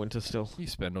playing Neverwinter still. You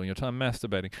spend all your time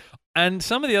masturbating, and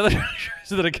some of the other shows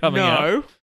that are coming out. No.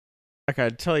 Okay,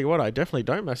 tell you what, I definitely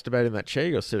don't masturbate in that chair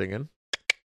you're sitting in.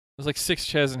 There's like 6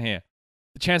 chairs in here.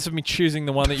 The chance of me choosing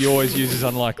the one that you always use is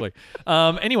unlikely.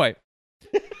 Anyway.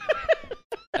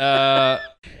 It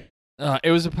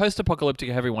was a post-apocalyptic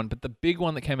heavy one, but the big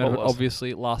one that came out of it,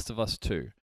 obviously, Last of Us 2,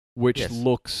 which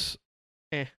looks...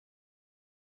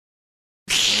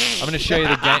 I'm going to show you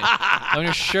the game. I'm going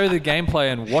to show the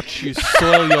gameplay and watch you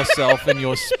soil yourself in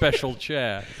your special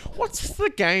chair. What's the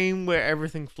game where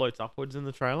everything floats upwards in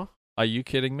the trailer? Are you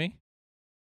kidding me?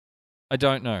 I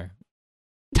don't know.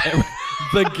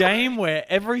 The game where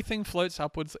everything floats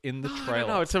upwards in the trailer.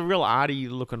 No, it's a real arty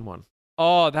looking one.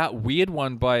 Oh, that weird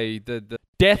one by the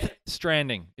Death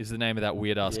Stranding is the name of that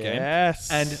weird ass game.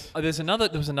 Yes. And there was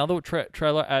another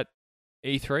trailer at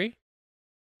E3.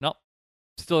 Nope.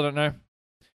 Still don't know.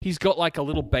 He's got like a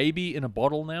little baby in a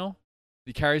bottle now.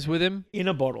 He carries with him in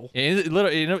a bottle.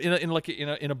 literally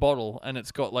in a bottle, and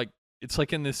it's got like it's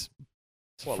like in this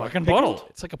fucking like bottle.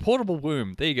 It's like a portable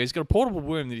womb. There you go. He's got a portable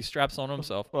womb that he straps on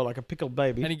himself. Well, like a pickled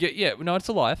baby. And it's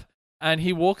alive. And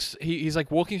he walks. He's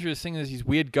like walking through this thing. There's these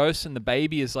weird ghosts, and the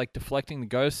baby is like deflecting the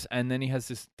ghosts. And then he has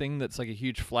this thing that's like a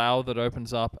huge flower that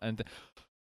opens up. And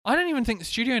I don't even think the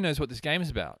studio knows what this game is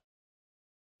about.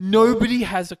 Nobody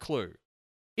has a clue.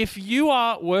 If you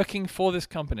are working for this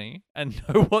company and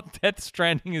know what Death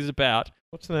Stranding is about,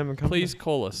 what's the name of the company? Please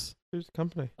call us. Who's the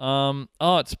company?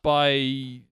 It's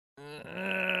by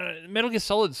Metal Gear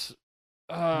Solid's.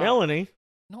 Melanie.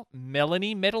 Not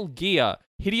Melanie. Metal Gear.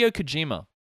 Hideo Kojima.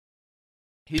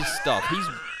 His stuff.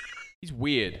 He's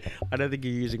weird. I don't think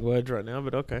you're using words right now,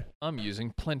 but okay. I'm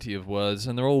using plenty of words,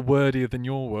 and they're all wordier than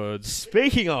your words.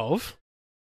 Speaking of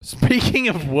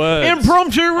words.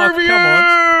 Impromptu review! Come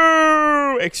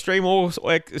on. Extreme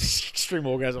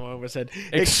orgasm, I almost said.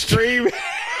 Extreme...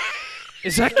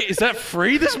 Is that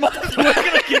free this month? We're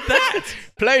going to get that.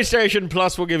 PlayStation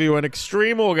Plus will give you an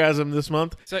extreme orgasm this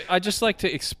month. So I just like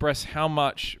to express how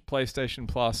much PlayStation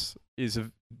Plus is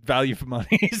of value for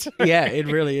money. Yeah, it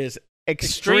really is.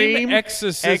 Extreme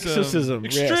exorcism.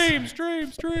 Extreme.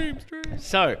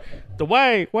 So, the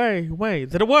way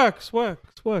that it works.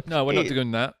 No, we're not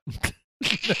doing that.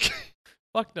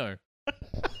 Fuck no.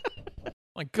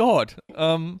 My God.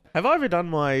 Have I ever done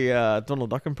my Donald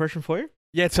Duck impression for you?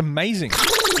 Yeah, it's amazing.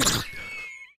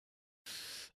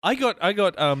 I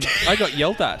got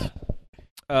yelled at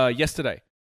yesterday.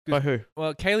 By who?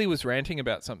 Well, Kaylee was ranting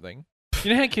about something.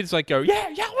 You know how kids like go, yeah,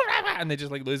 whatever, and they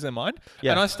just like lose their mind?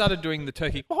 Yeah. And I started doing the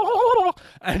turkey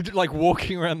and like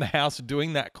walking around the house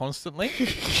doing that constantly. She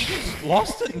just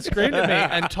lost it and screamed at me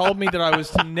and told me that I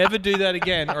was to never do that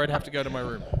again or I'd have to go to my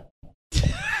room.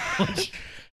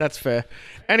 That's fair.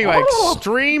 Anyway,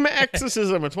 Extreme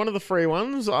Exorcism. It's one of the free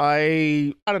ones.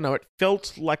 I don't know. It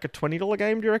felt like a $20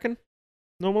 game, do you reckon?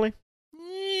 Normally?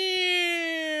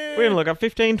 Yeah. We're going to look up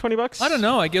 $15-$20. I don't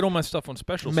know. I get all my stuff on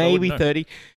special. Maybe so 30.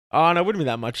 Oh, no, it wouldn't be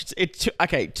that much. It's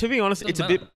okay, to be honest, it's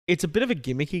a bit of a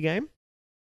gimmicky game.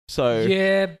 So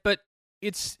yeah, but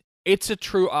it's a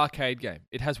true arcade game.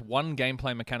 It has one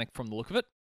gameplay mechanic from the look of it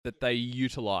that they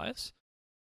utilize.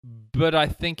 but I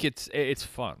think it's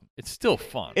fun. It's still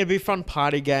fun. It'd be a fun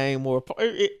party game, or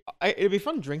it'd be a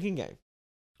fun drinking game.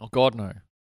 Oh God, no.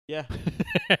 Yeah.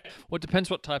 Well, it depends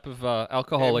what type of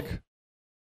alcoholic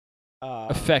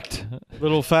effect.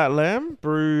 Little fat lamb,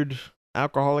 brewed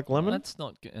alcoholic lemon. That's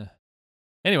not good.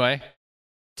 Anyway,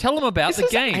 tell them about the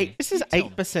game. This is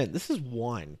 8%. This is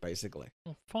wine, basically.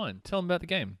 Oh, fine. Tell them about the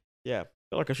game. Yeah. I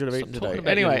feel like I should have Stop eaten talking today.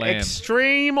 about your Anyway, lamb.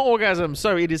 Extreme Orgasm.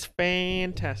 So it is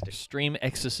fantastic. Extreme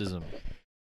exorcism.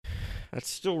 That's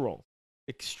still wrong.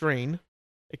 Extreme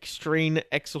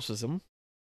Exorcism.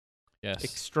 Yes.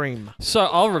 Extreme. So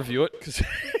I'll review it because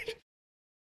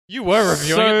you were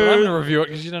reviewing it, but I'm going to review it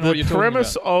because you don't know what you're talking about. The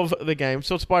premise of the game.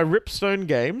 So it's by Ripstone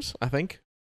Games, I think.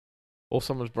 Or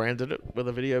someone's branded it with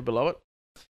a video below it.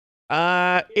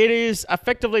 It is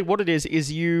effectively what it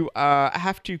is you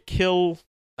have to kill.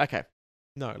 Okay.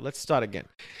 No, let's start again.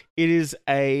 It is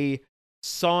a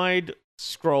side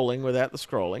scrolling without the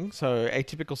scrolling. So a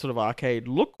typical sort of arcade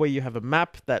look where you have a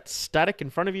map that's static in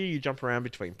front of you. You jump around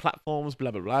between platforms,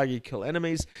 blah, blah, blah. You kill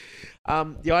enemies.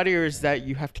 The idea is that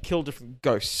you have to kill different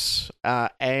ghosts.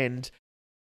 And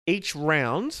each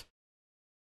round,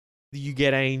 you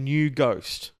get a new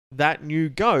ghost. That new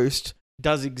ghost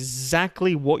does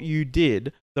exactly what you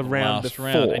did the round before.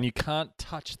 And you can't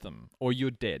touch them or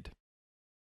you're dead.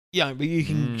 Yeah, but you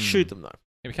can shoot them though.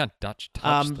 Yeah, we can't touch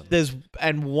them. The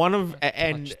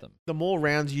more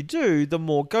rounds you do, the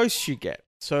more ghosts you get.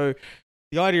 So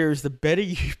the idea is the better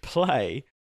you play,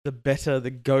 the better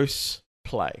the ghosts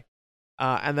play.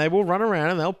 And they will run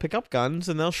around and they'll pick up guns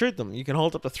and they'll shoot them. You can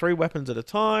hold up to 3 weapons at a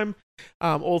time.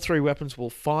 All 3 weapons will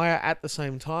fire at the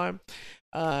same time.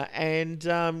 And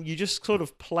you just sort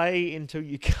of play until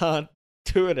you can't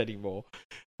do it anymore.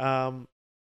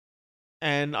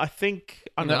 And I think...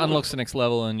 And it unlocks the next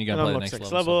level and you go play the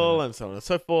next level. And so on and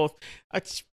so forth.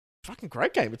 It's a fucking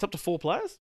great game. It's up to 4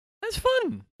 players. That's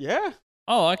fun. Yeah.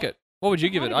 I like it. What would you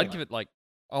give it? I'd give it like...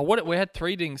 Oh, we had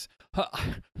 3 dings.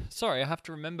 Sorry, I have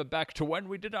to remember back to when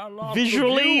we did our last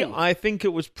Visually, review. I think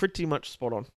it was pretty much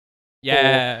spot on.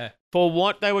 Yeah. For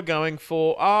what they were going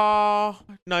for.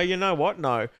 No, you know what?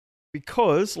 No.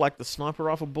 Because, like, the sniper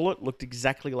rifle bullet looked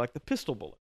exactly like the pistol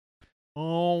bullet.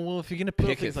 Oh, well, if you're going to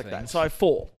pick things it, like that. So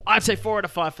 4. I'd say 4 out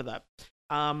of 5 for that.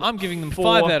 I'm giving them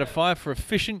 5 out of 5 for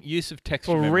efficient use of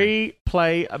texture memory. For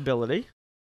replayability.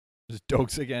 There's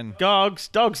dogs again. Dogs,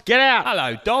 get out!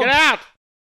 Hello, dogs. Get out!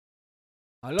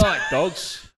 I like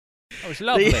dogs. That was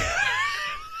lovely.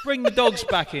 Bring the dogs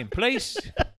back in, please.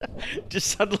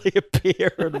 Just suddenly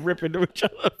appear and rip into each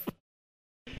other.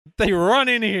 They run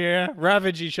in here,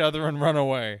 ravage each other, and run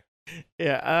away.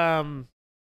 Yeah,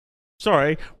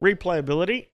 sorry,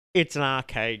 replayability. It's an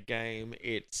arcade game.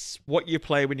 It's what you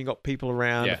play when you got people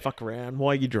around to fuck around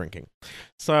while you're drinking.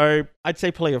 So I'd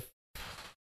say look,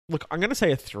 I'm going to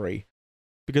say a 3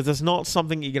 because it's not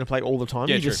something you're going to play all the time.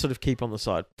 Yeah, you true. just sort of keep on the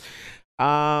side.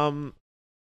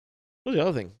 What's the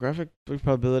other thing? Graphic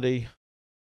replayability,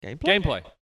 Gameplay.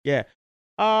 Yeah.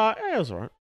 It was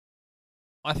alright.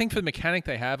 I think for the mechanic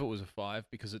they have, it was a 5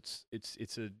 because it's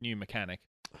a new mechanic.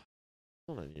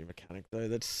 Not a new mechanic though.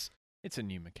 It's a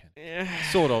new mechanic. Yeah.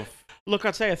 Sort of. Look,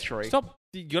 I'd say a 3. Stop.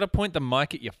 You got to point the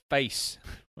mic at your face,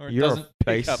 or it You're doesn't a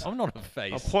pick face. up. I'm not a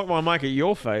face. I'll point my mic at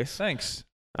your face. Thanks.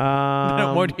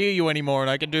 I I won't hear you anymore, and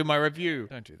I can do my review.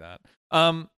 Don't do that.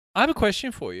 I have a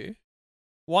question for you.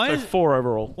 So 4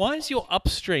 overall. Why is your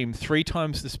upstream 3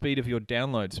 times the speed of your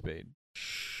download speed?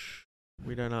 Shh.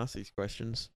 We don't ask these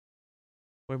questions.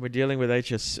 When we're dealing with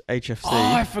HFC, Oh,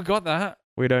 I forgot that.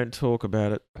 we don't talk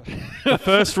about it. The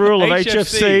first rule of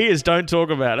HFC is don't talk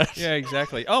about it. Yeah,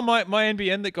 exactly. Oh, my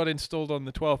NBN that got installed on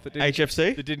the 12th.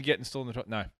 That didn't get installed on the 12th.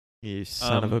 No. You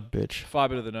son of a bitch.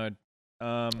 Fiber to the node.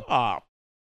 Oh,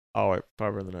 wait.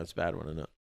 Fiber in the node's a bad one, isn't it?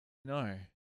 No.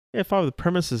 Yeah, fiber the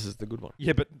premises is the good one.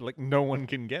 Yeah, but like no one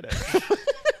can get it.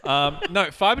 No,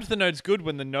 fiber to the node's good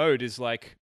when the node is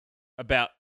like about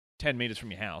 10 meters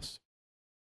from your house.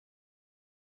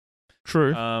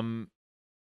 True.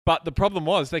 But the problem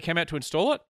was they came out to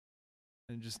install it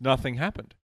and just nothing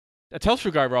happened. A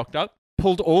Telstra guy rocked up,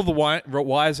 pulled all the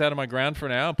wires out of my ground for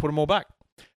an hour and put them all back.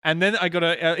 And then I got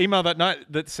an email that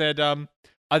night that said,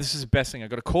 this is the best thing. I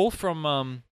got a call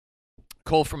from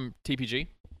TPG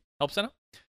Help Center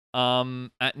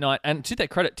at night. And to their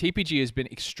credit, TPG has been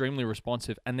extremely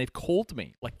responsive and they've called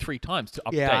me like 3 times to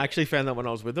update. Yeah, I actually found that when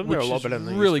I was with them. They're a lot better than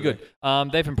they really used to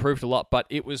good. They've improved a lot, but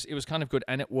it was kind of good.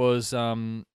 And it was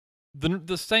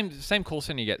the same call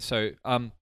center you get. So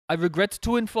I regret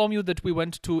to inform you that we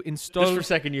went to install Just for a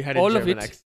second, you had all a of German it.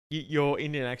 accent. Your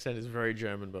Indian accent is very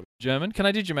German, but German. Can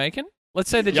I do Jamaican? Let's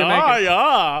say the Jamaican.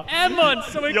 Yeah. Edmund,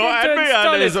 so we Your can Admian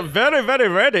install is it. very, very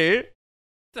ready.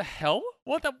 the hell?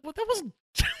 What that was?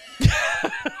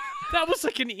 That was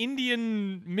like an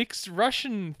Indian mixed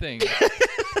Russian thing.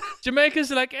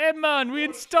 Jamaica's like, hey man, we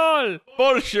install.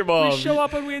 Bullshit, We mom. show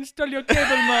up and we install your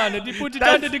cable, man, and you put it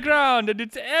under the ground, and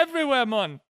it's everywhere,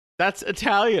 man. That's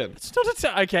Italian. It's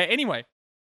not okay. Anyway,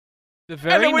 the And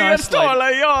very then we nice install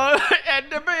lady. at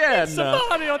the band. It's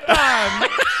Mario time.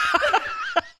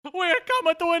 We're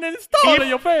coming to an install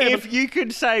your favorite. If you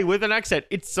could say with an accent,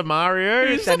 it's a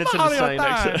Mario, It's then a it's an Mario insane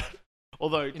time. accent.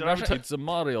 Although, In Russia, it's a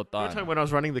Mario one time. time when I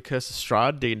was running the Curse of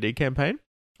Strahd D&D campaign,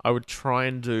 I would try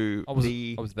and do I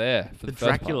was there for the the first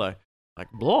part. Dracula. Like,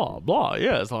 blah, blah,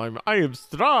 yes, I am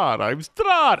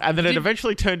Strahd. And then it Did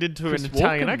eventually turned into Chris an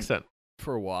Italian Walken accent.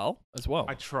 for a while as well.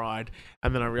 I tried,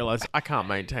 and then I realized I can't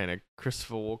maintain a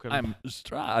Christopher Walken. I'm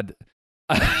Strad.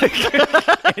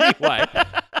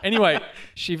 Anyway,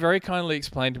 she very kindly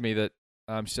explained to me that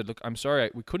she said, "Look, I'm sorry,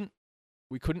 we couldn't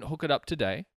hook it up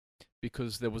today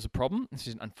because there was a problem." And she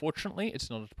said, "Unfortunately, it's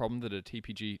not a problem that a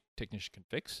TPG technician can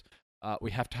fix.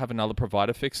 We have to have another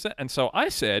provider fix it." And so I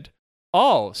said,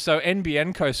 "Oh, so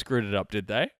NBN Co screwed it up, did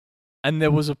they?" And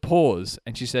there was a pause,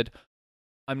 and she said,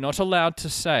 "I'm not allowed to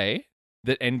say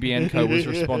that NBN Co was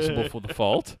responsible for the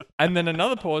fault." And then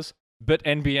another pause, but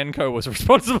NBN Co was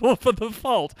responsible for the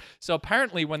fault. So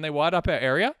apparently when they wired up our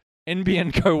area,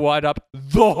 NBN Co wired up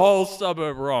the whole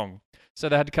suburb wrong. So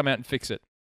they had to come out and fix it.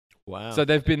 Wow. So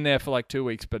they've been there for like 2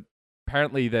 weeks, but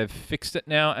apparently they've fixed it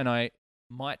now, and I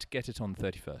might get it on the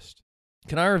 31st.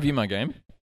 Can I review my game?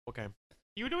 Okay.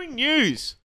 You were doing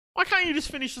news. Why can't you just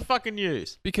finish the fucking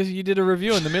news? Because you did a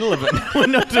review in the middle of it. We're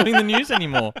not doing the news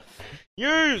anymore.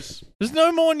 News! There's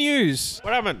no more news.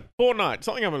 What happened? Fortnite.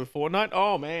 Something happened with Fortnite.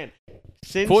 Oh, man.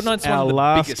 Since Fortnite's one our of the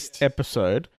last biggest.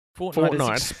 episode, Fortnite Fortnite.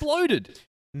 has exploded.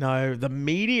 no, the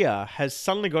media has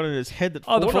suddenly got in its head that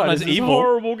Oh, the Fortnite Fortnite's is this evil.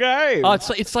 horrible game. Oh,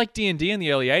 it's like D&D in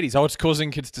the early 80s. Oh, it's causing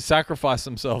kids to sacrifice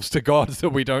themselves to gods that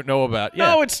we don't know about.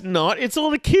 Yeah. No, it's not. It's all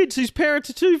the kids whose parents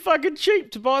are too fucking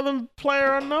cheap to buy them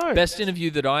PlayerUnknown. Best interview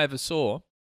that I ever saw.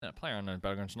 No, PlayerUnknown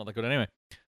Battlegrounds not that good anyway.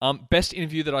 Best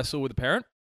interview that I saw with a parent,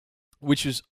 which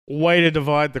was Way to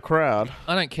divide the crowd.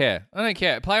 I don't care.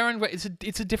 PlayerUnknown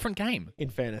it's a different game. In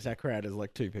fairness, our crowd is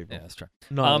like 2 people. Yeah, that's true.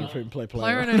 None of whom play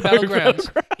PlayerUnknown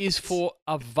Battlegrounds is for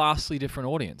a vastly different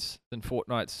audience than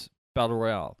Fortnite's Battle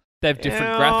Royale. They have different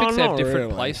Yeah, graphics, they have not different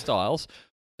really. play styles.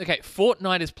 Okay,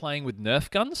 Fortnite is playing with Nerf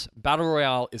guns. Battle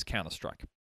Royale is Counter-Strike.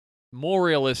 More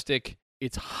realistic.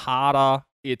 It's harder.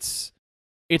 It's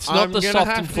not the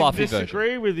soft and fluffy version. I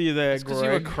disagree with you there, It's because you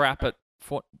were Greg. crap at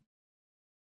Fort.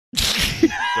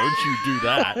 Don't you do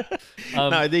that?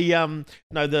 No,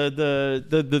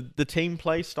 the team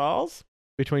play styles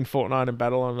between Fortnite and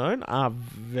BattleUnknown are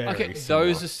very Okay, similar.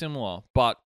 those are similar,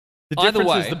 but The either difference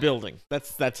way- is the building.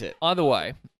 That's it. either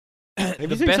way, Have you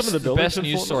the seen best, some of the the buildings best in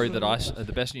news Fortnite? story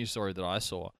that I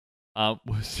saw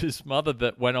was his mother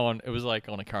that went on. It was like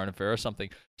on a current affair or something.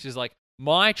 She's like,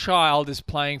 "My child is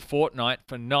playing Fortnite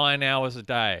for 9 hours a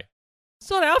day." It's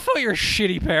not our fault. You're a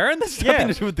shitty parent. That's nothing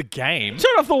Yeah. to do with the game.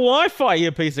 Turn off the Wi-Fi,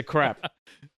 you piece of crap.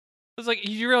 It's like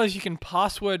you realize you can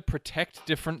password protect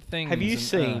different things. Have you and,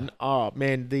 seen? Oh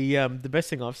man, the best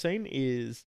thing I've seen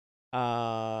is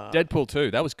Deadpool 2?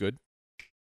 That was good.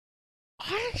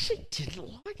 I actually didn't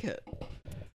like it.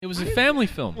 It was a family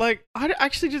film. Like,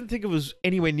 actually didn't think it was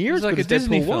anywhere near It as was like good a as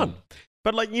Disney Deadpool 1. film.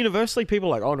 But like universally, people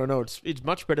are like, oh no, it's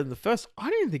much better than the first. I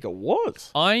didn't think it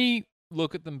was. I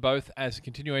look at them both as a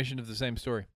continuation of the same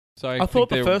story. So I think thought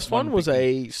the they're first one was big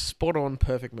thing. a spot-on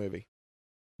perfect movie.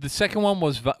 The second one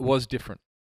was different,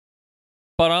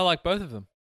 but I like both of them.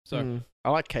 So I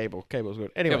like Cable. Cable's good.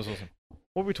 that Anyway, was awesome.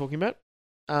 what were we talking about?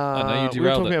 no, you we were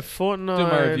derailed talking it. about Fortnite. Do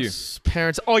my review.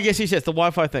 Parents. Oh yes, the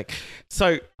Wi-Fi thing.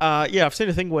 So yeah, I've seen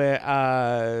a thing where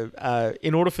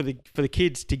in order for the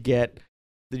kids to get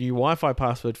the new Wi-Fi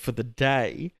password for the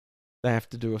day, they have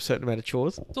to do a certain amount of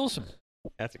chores. It's awesome.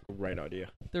 That's a great idea.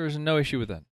 There is no issue with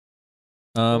that.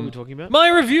 What are we talking about? My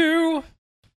review.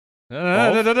 What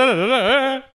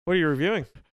are you reviewing?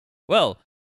 Well,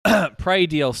 Prey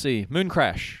DLC,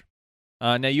 Mooncrash.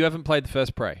 Now you haven't played the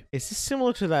first Prey. Is this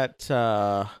similar to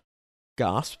that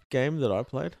Gasp game that I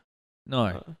played?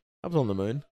 No. I was on the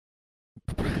moon.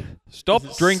 Stop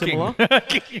Is it drinking.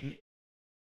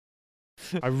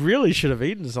 I really should have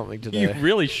eaten something today. You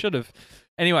really should have.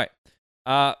 Anyway,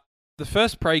 the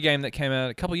first Prey game that came out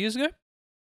a couple years ago,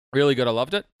 really good. I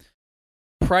loved it.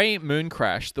 Prey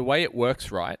Mooncrash, the way it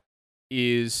works right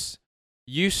is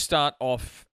you start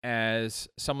off as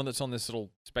someone that's on this little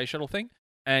space shuttle thing,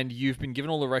 and you've been given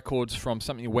all the records from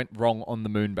something that went wrong on the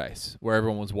moon base, where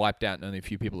everyone was wiped out and only a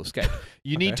few people escaped.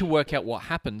 You need to work out what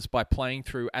happens by playing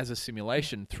through as a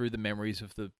simulation through the memories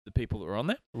of the people that were on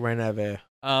there. Ran out of air.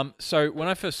 So when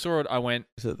I first saw it, I went,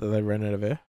 Is it that they ran out of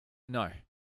air? no,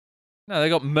 they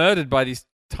got murdered by these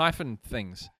Typhon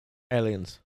things,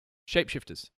 Aliens.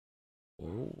 shapeshifters.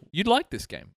 Ooh. You'd like this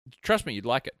game. Trust me, you'd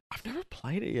like it. I've never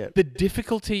played it yet. The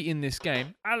difficulty in this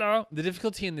game, the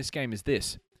difficulty in this game is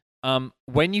this.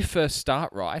 When you first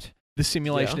start, right, the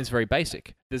simulation is very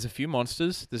basic. There's a few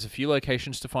monsters, there's a few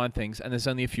locations to find things, and there's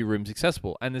only a few rooms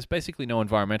accessible, and there's basically no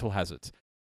environmental hazards.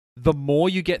 The more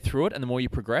you get through it and the more you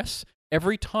progress,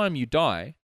 every time you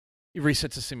die, it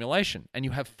resets a simulation, and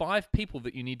you have 5 people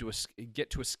that you need to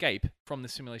get to escape from the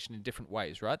simulation in different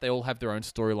ways, right? They all have their own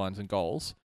storylines and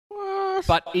goals.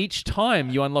 But each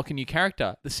time you unlock a new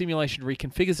character, the simulation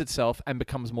reconfigures itself and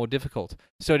becomes more difficult.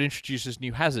 So it introduces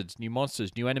new hazards, new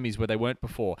monsters, new enemies where they weren't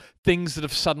before, things that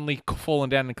have suddenly fallen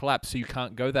down and collapsed, so you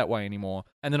can't go that way anymore.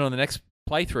 And then on the next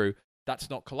playthrough, that's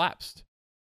not collapsed.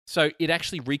 So it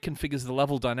actually reconfigures the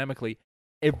level dynamically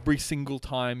every single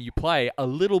time you play, a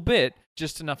little bit,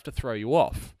 just enough to throw you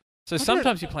off. So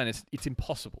sometimes you play and it's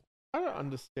impossible. I don't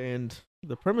understand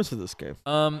the premise of this game.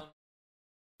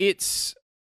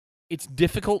 It's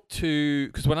difficult to...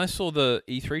 Because when I saw the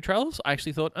E3 trailers, I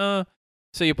actually thought,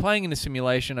 so you're playing in a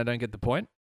simulation, I don't get the point.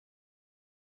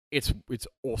 It's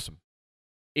awesome.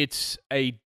 It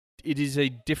is a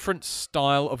different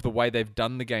style of the way they've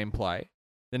done the gameplay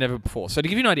than ever before. So to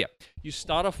give you an idea, you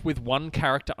start off with 1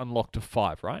 character unlocked of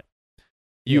 5, right?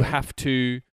 You have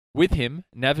to, with him,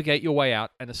 navigate your way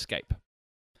out and escape.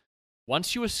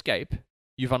 Once you escape,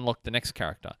 you've unlocked the next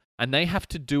character. And they have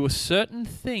to do a certain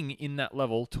thing in that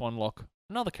level to unlock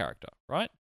another character, right?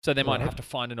 So they might have to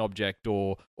find an object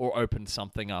or open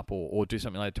something up or do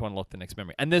something like that to unlock the next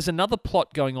memory. And there's another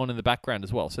plot going on in the background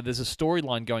as well. So there's a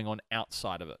storyline going on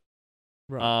outside of it.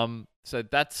 Right. So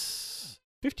that's...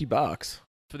 $50.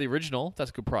 For the original, that's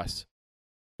a good price.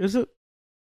 Is it?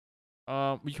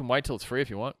 You can wait till it's free if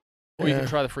you want. Or you can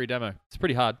try the free demo. It's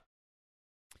pretty hard.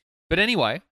 But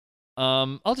anyway,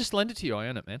 I'll just lend it to you. I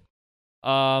own it, man.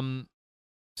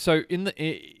 So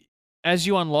as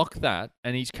you unlock that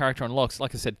and each character unlocks,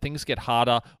 like I said, things get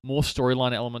harder, more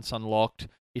storyline elements unlocked.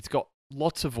 It's got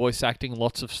lots of voice acting,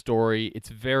 lots of story. It's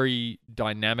very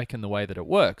dynamic in the way that it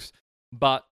works.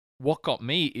 But what got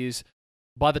me is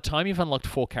by the time you've unlocked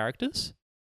 4 characters,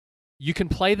 you can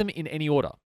play them in any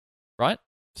order, right?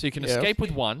 So you can escape with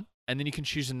one and then you can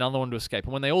choose another one to escape.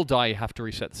 And when they all die, you have to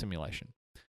reset the simulation.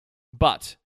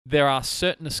 But there are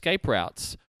certain escape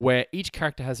routes where each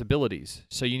character has abilities.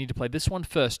 So you need to play this one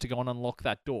first to go and unlock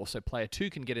that door. So player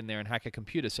 2 can get in there and hack a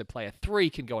computer. So player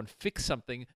 3 can go and fix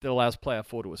something that allows player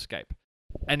 4 to escape.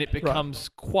 And it becomes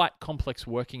quite complex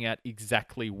working out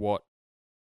exactly what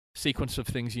sequence of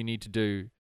things you need to do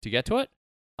to get to it.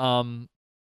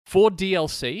 For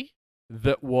DLC,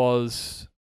 that was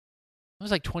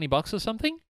like $20 or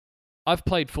something. I've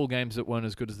played full games that weren't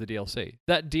as good as the DLC.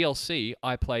 That DLC,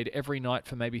 I played every night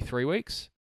for maybe 3 weeks.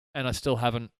 And I still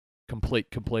haven't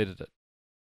completed it.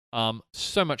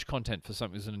 So much content for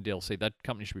something that's in a DLC. That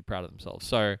company should be proud of themselves.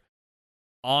 So,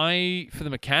 for the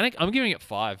mechanic, I'm giving it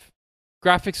 5.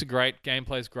 Graphics are great.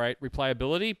 Gameplay is great.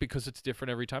 Replayability, because it's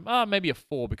different every time. Maybe a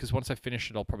 4, because once I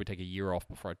finish it, I'll probably take a year off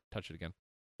before I touch it again.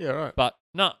 Yeah, right. But,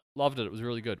 no, loved it. It was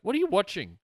really good. What are you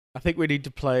watching? I think we need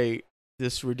to play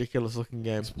this ridiculous-looking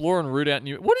game. Explore and root out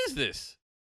new... What is this?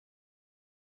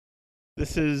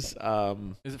 This is...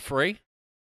 Is it free?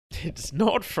 It's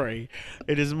not free.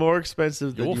 It is more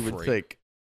expensive than you would think.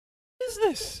 What is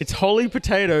this? It's Holy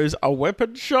Potatoes, a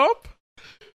weapon shop?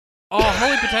 Oh,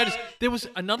 Holy Potatoes. There was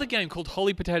another game called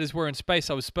Holy Potatoes Were in Space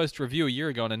I was supposed to review a year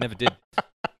ago and I never did.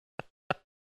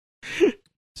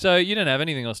 So you don't have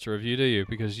anything else to review, do you?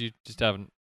 Because you just haven't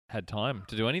had time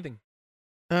to do anything.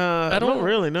 Not all?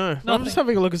 really, no. Nothing. I'm just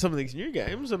having a look at some of these new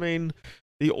games. I mean,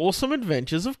 The Awesome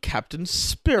Adventures of Captain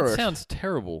Spirit. That sounds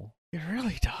terrible. It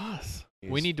really does.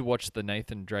 We need to watch the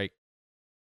Nathan Drake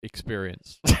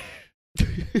experience.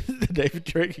 The David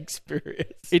Drake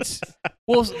experience.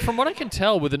 Well, from what I can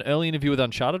tell with an early interview with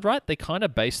Uncharted, right? They kind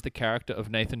of based the character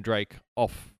of Nathan Drake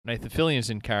off Nathan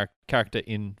Fillion's character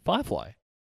in Firefly.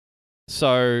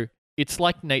 So it's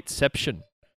like Nateception.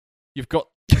 You've got...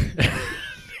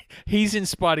 He's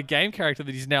inspired a game character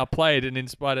that he's now played and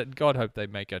inspired it. And God hope they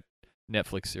make a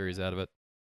Netflix series out of it.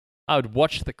 I would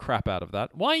watch the crap out of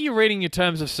that. Why are you reading your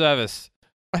terms of service?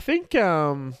 I think...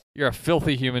 You're a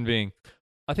filthy human being.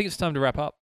 I think it's time to wrap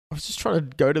up. I was just trying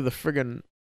to go to the friggin'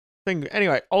 thing.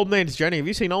 Anyway, Old Man's Journey. Have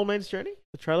you seen Old Man's Journey?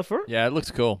 The trailer for it? Yeah, it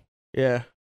looks cool. Yeah.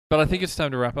 But I think it's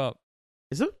time to wrap up.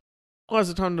 Is it? Why is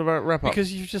it time to wrap up?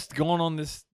 Because you've just gone on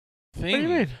this thing. What do you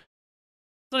mean?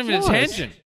 It's not even a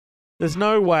tangent. There's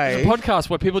no way. It's a podcast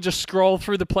where people just scroll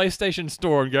through the PlayStation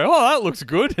store and go, "Oh, that looks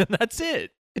good," and that's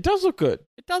it. It does look good.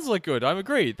 It does look good. I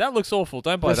agree. That looks awful.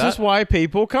 Don't buy that. This is why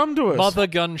people come to us. Mother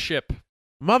Gunship.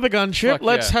 Mother Gunship. Fuck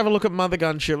Let's yeah. have a look at Mother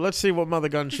Gunship. Let's see what Mother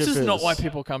Gunship is. This is not why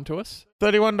people come to us.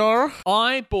 $31.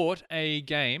 I bought a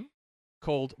game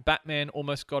called Batman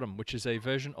Almost Got Him, which is a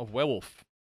version of Werewolf.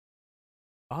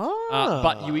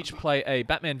 But you each play a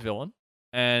Batman villain,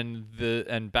 and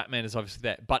Batman is obviously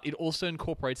there. But it also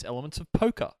incorporates elements of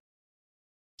poker.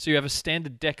 So you have a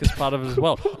standard deck as part of it as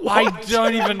well. I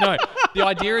don't even know. The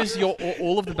idea is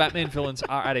all of the Batman villains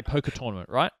are at a poker tournament,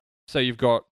 right? So you've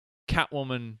got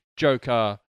Catwoman,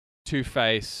 Joker,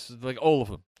 Two-Face, like all of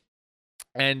them.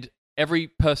 And every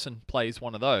person plays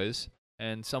one of those,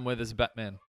 and somewhere there's a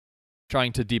Batman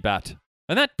trying to debat.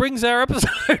 And that brings our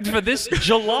episode for this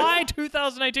July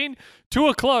 2018 to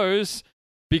a close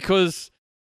because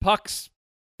Puck's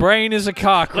brain is a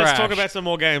car crash. Let's talk about some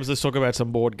more games. Let's talk about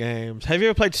some board games. Have you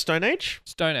ever played Stone Age?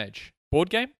 Stone Age. Board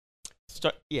game?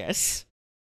 Yes.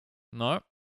 No.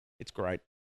 It's great.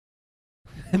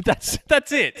 That's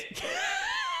it.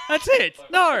 That's it.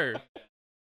 No.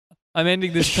 I'm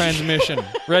ending this transmission.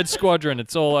 Red Squadron,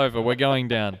 it's all over. We're going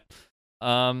down.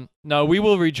 No, we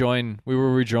will rejoin. We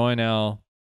will rejoin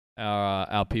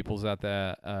our peoples out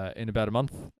there in about a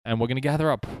month, and we're going to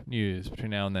gather up news between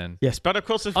now and then. Yes, but of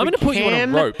course, if I'm going to put you on a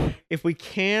rope. If we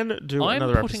can do I'm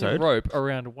another putting episode, a rope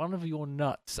around one of your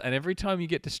nuts, and every time you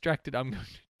get distracted, I'm going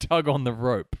to tug on the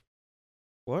rope.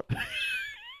 What?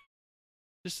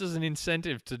 Just as an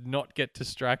incentive to not get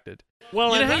distracted.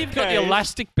 Well, you know how you've got the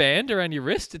elastic band around your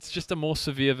wrist? It's just a more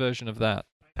severe version of that.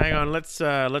 Hang on, let's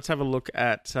have a look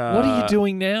at. What are you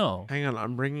doing now? Hang on,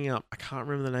 I'm bringing up. I can't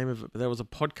remember the name of it, but there was a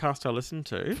podcast I listened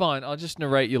to. Fine, I'll just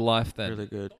narrate your life then. Really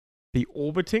good. The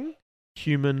Orbiting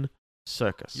Human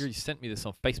Circus. You already sent me this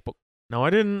on Facebook. No, I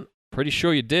didn't. Pretty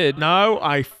sure you did. No,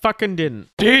 I fucking didn't.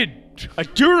 Did. I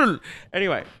didn't.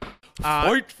 Anyway.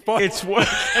 Fight. It's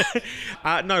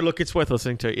no, look, it's worth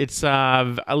listening to. It's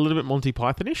a little bit Monty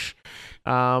Python-ish.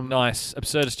 Nice.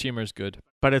 Absurdist humor is good.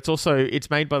 But it's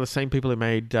made by the same people who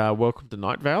made Welcome to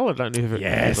Night Vale. I don't know if you've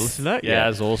ever listened to that. Yeah,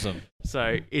 it's awesome.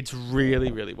 So it's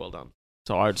really, really well done.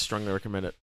 So I would strongly recommend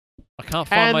it. I can't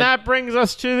find that brings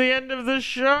us to the end of the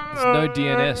show. There's no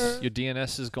DNS. Your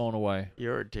DNS has gone away.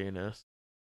 You're a DNS.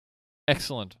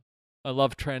 Excellent. I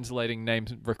love translating name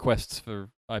requests for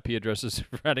IP addresses,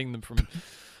 routing them from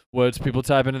words people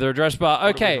type into their address bar.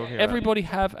 Okay, everybody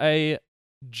have a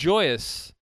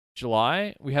joyous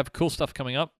July. We have cool stuff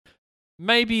coming up.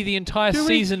 Maybe the entire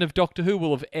season of Doctor Who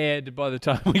will have aired by the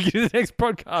time we get to the next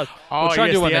podcast. Oh, we'll try yes,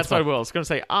 and do one the next outside month. world. I was going to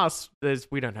say us.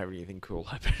 We don't have anything cool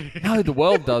happening. No, the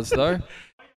world does, though.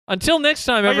 Until next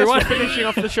time, everyone. Yes, we're finishing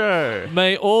off the show.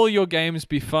 May all your games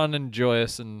be fun and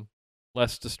joyous and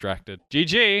less distracted.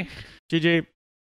 GG. GG.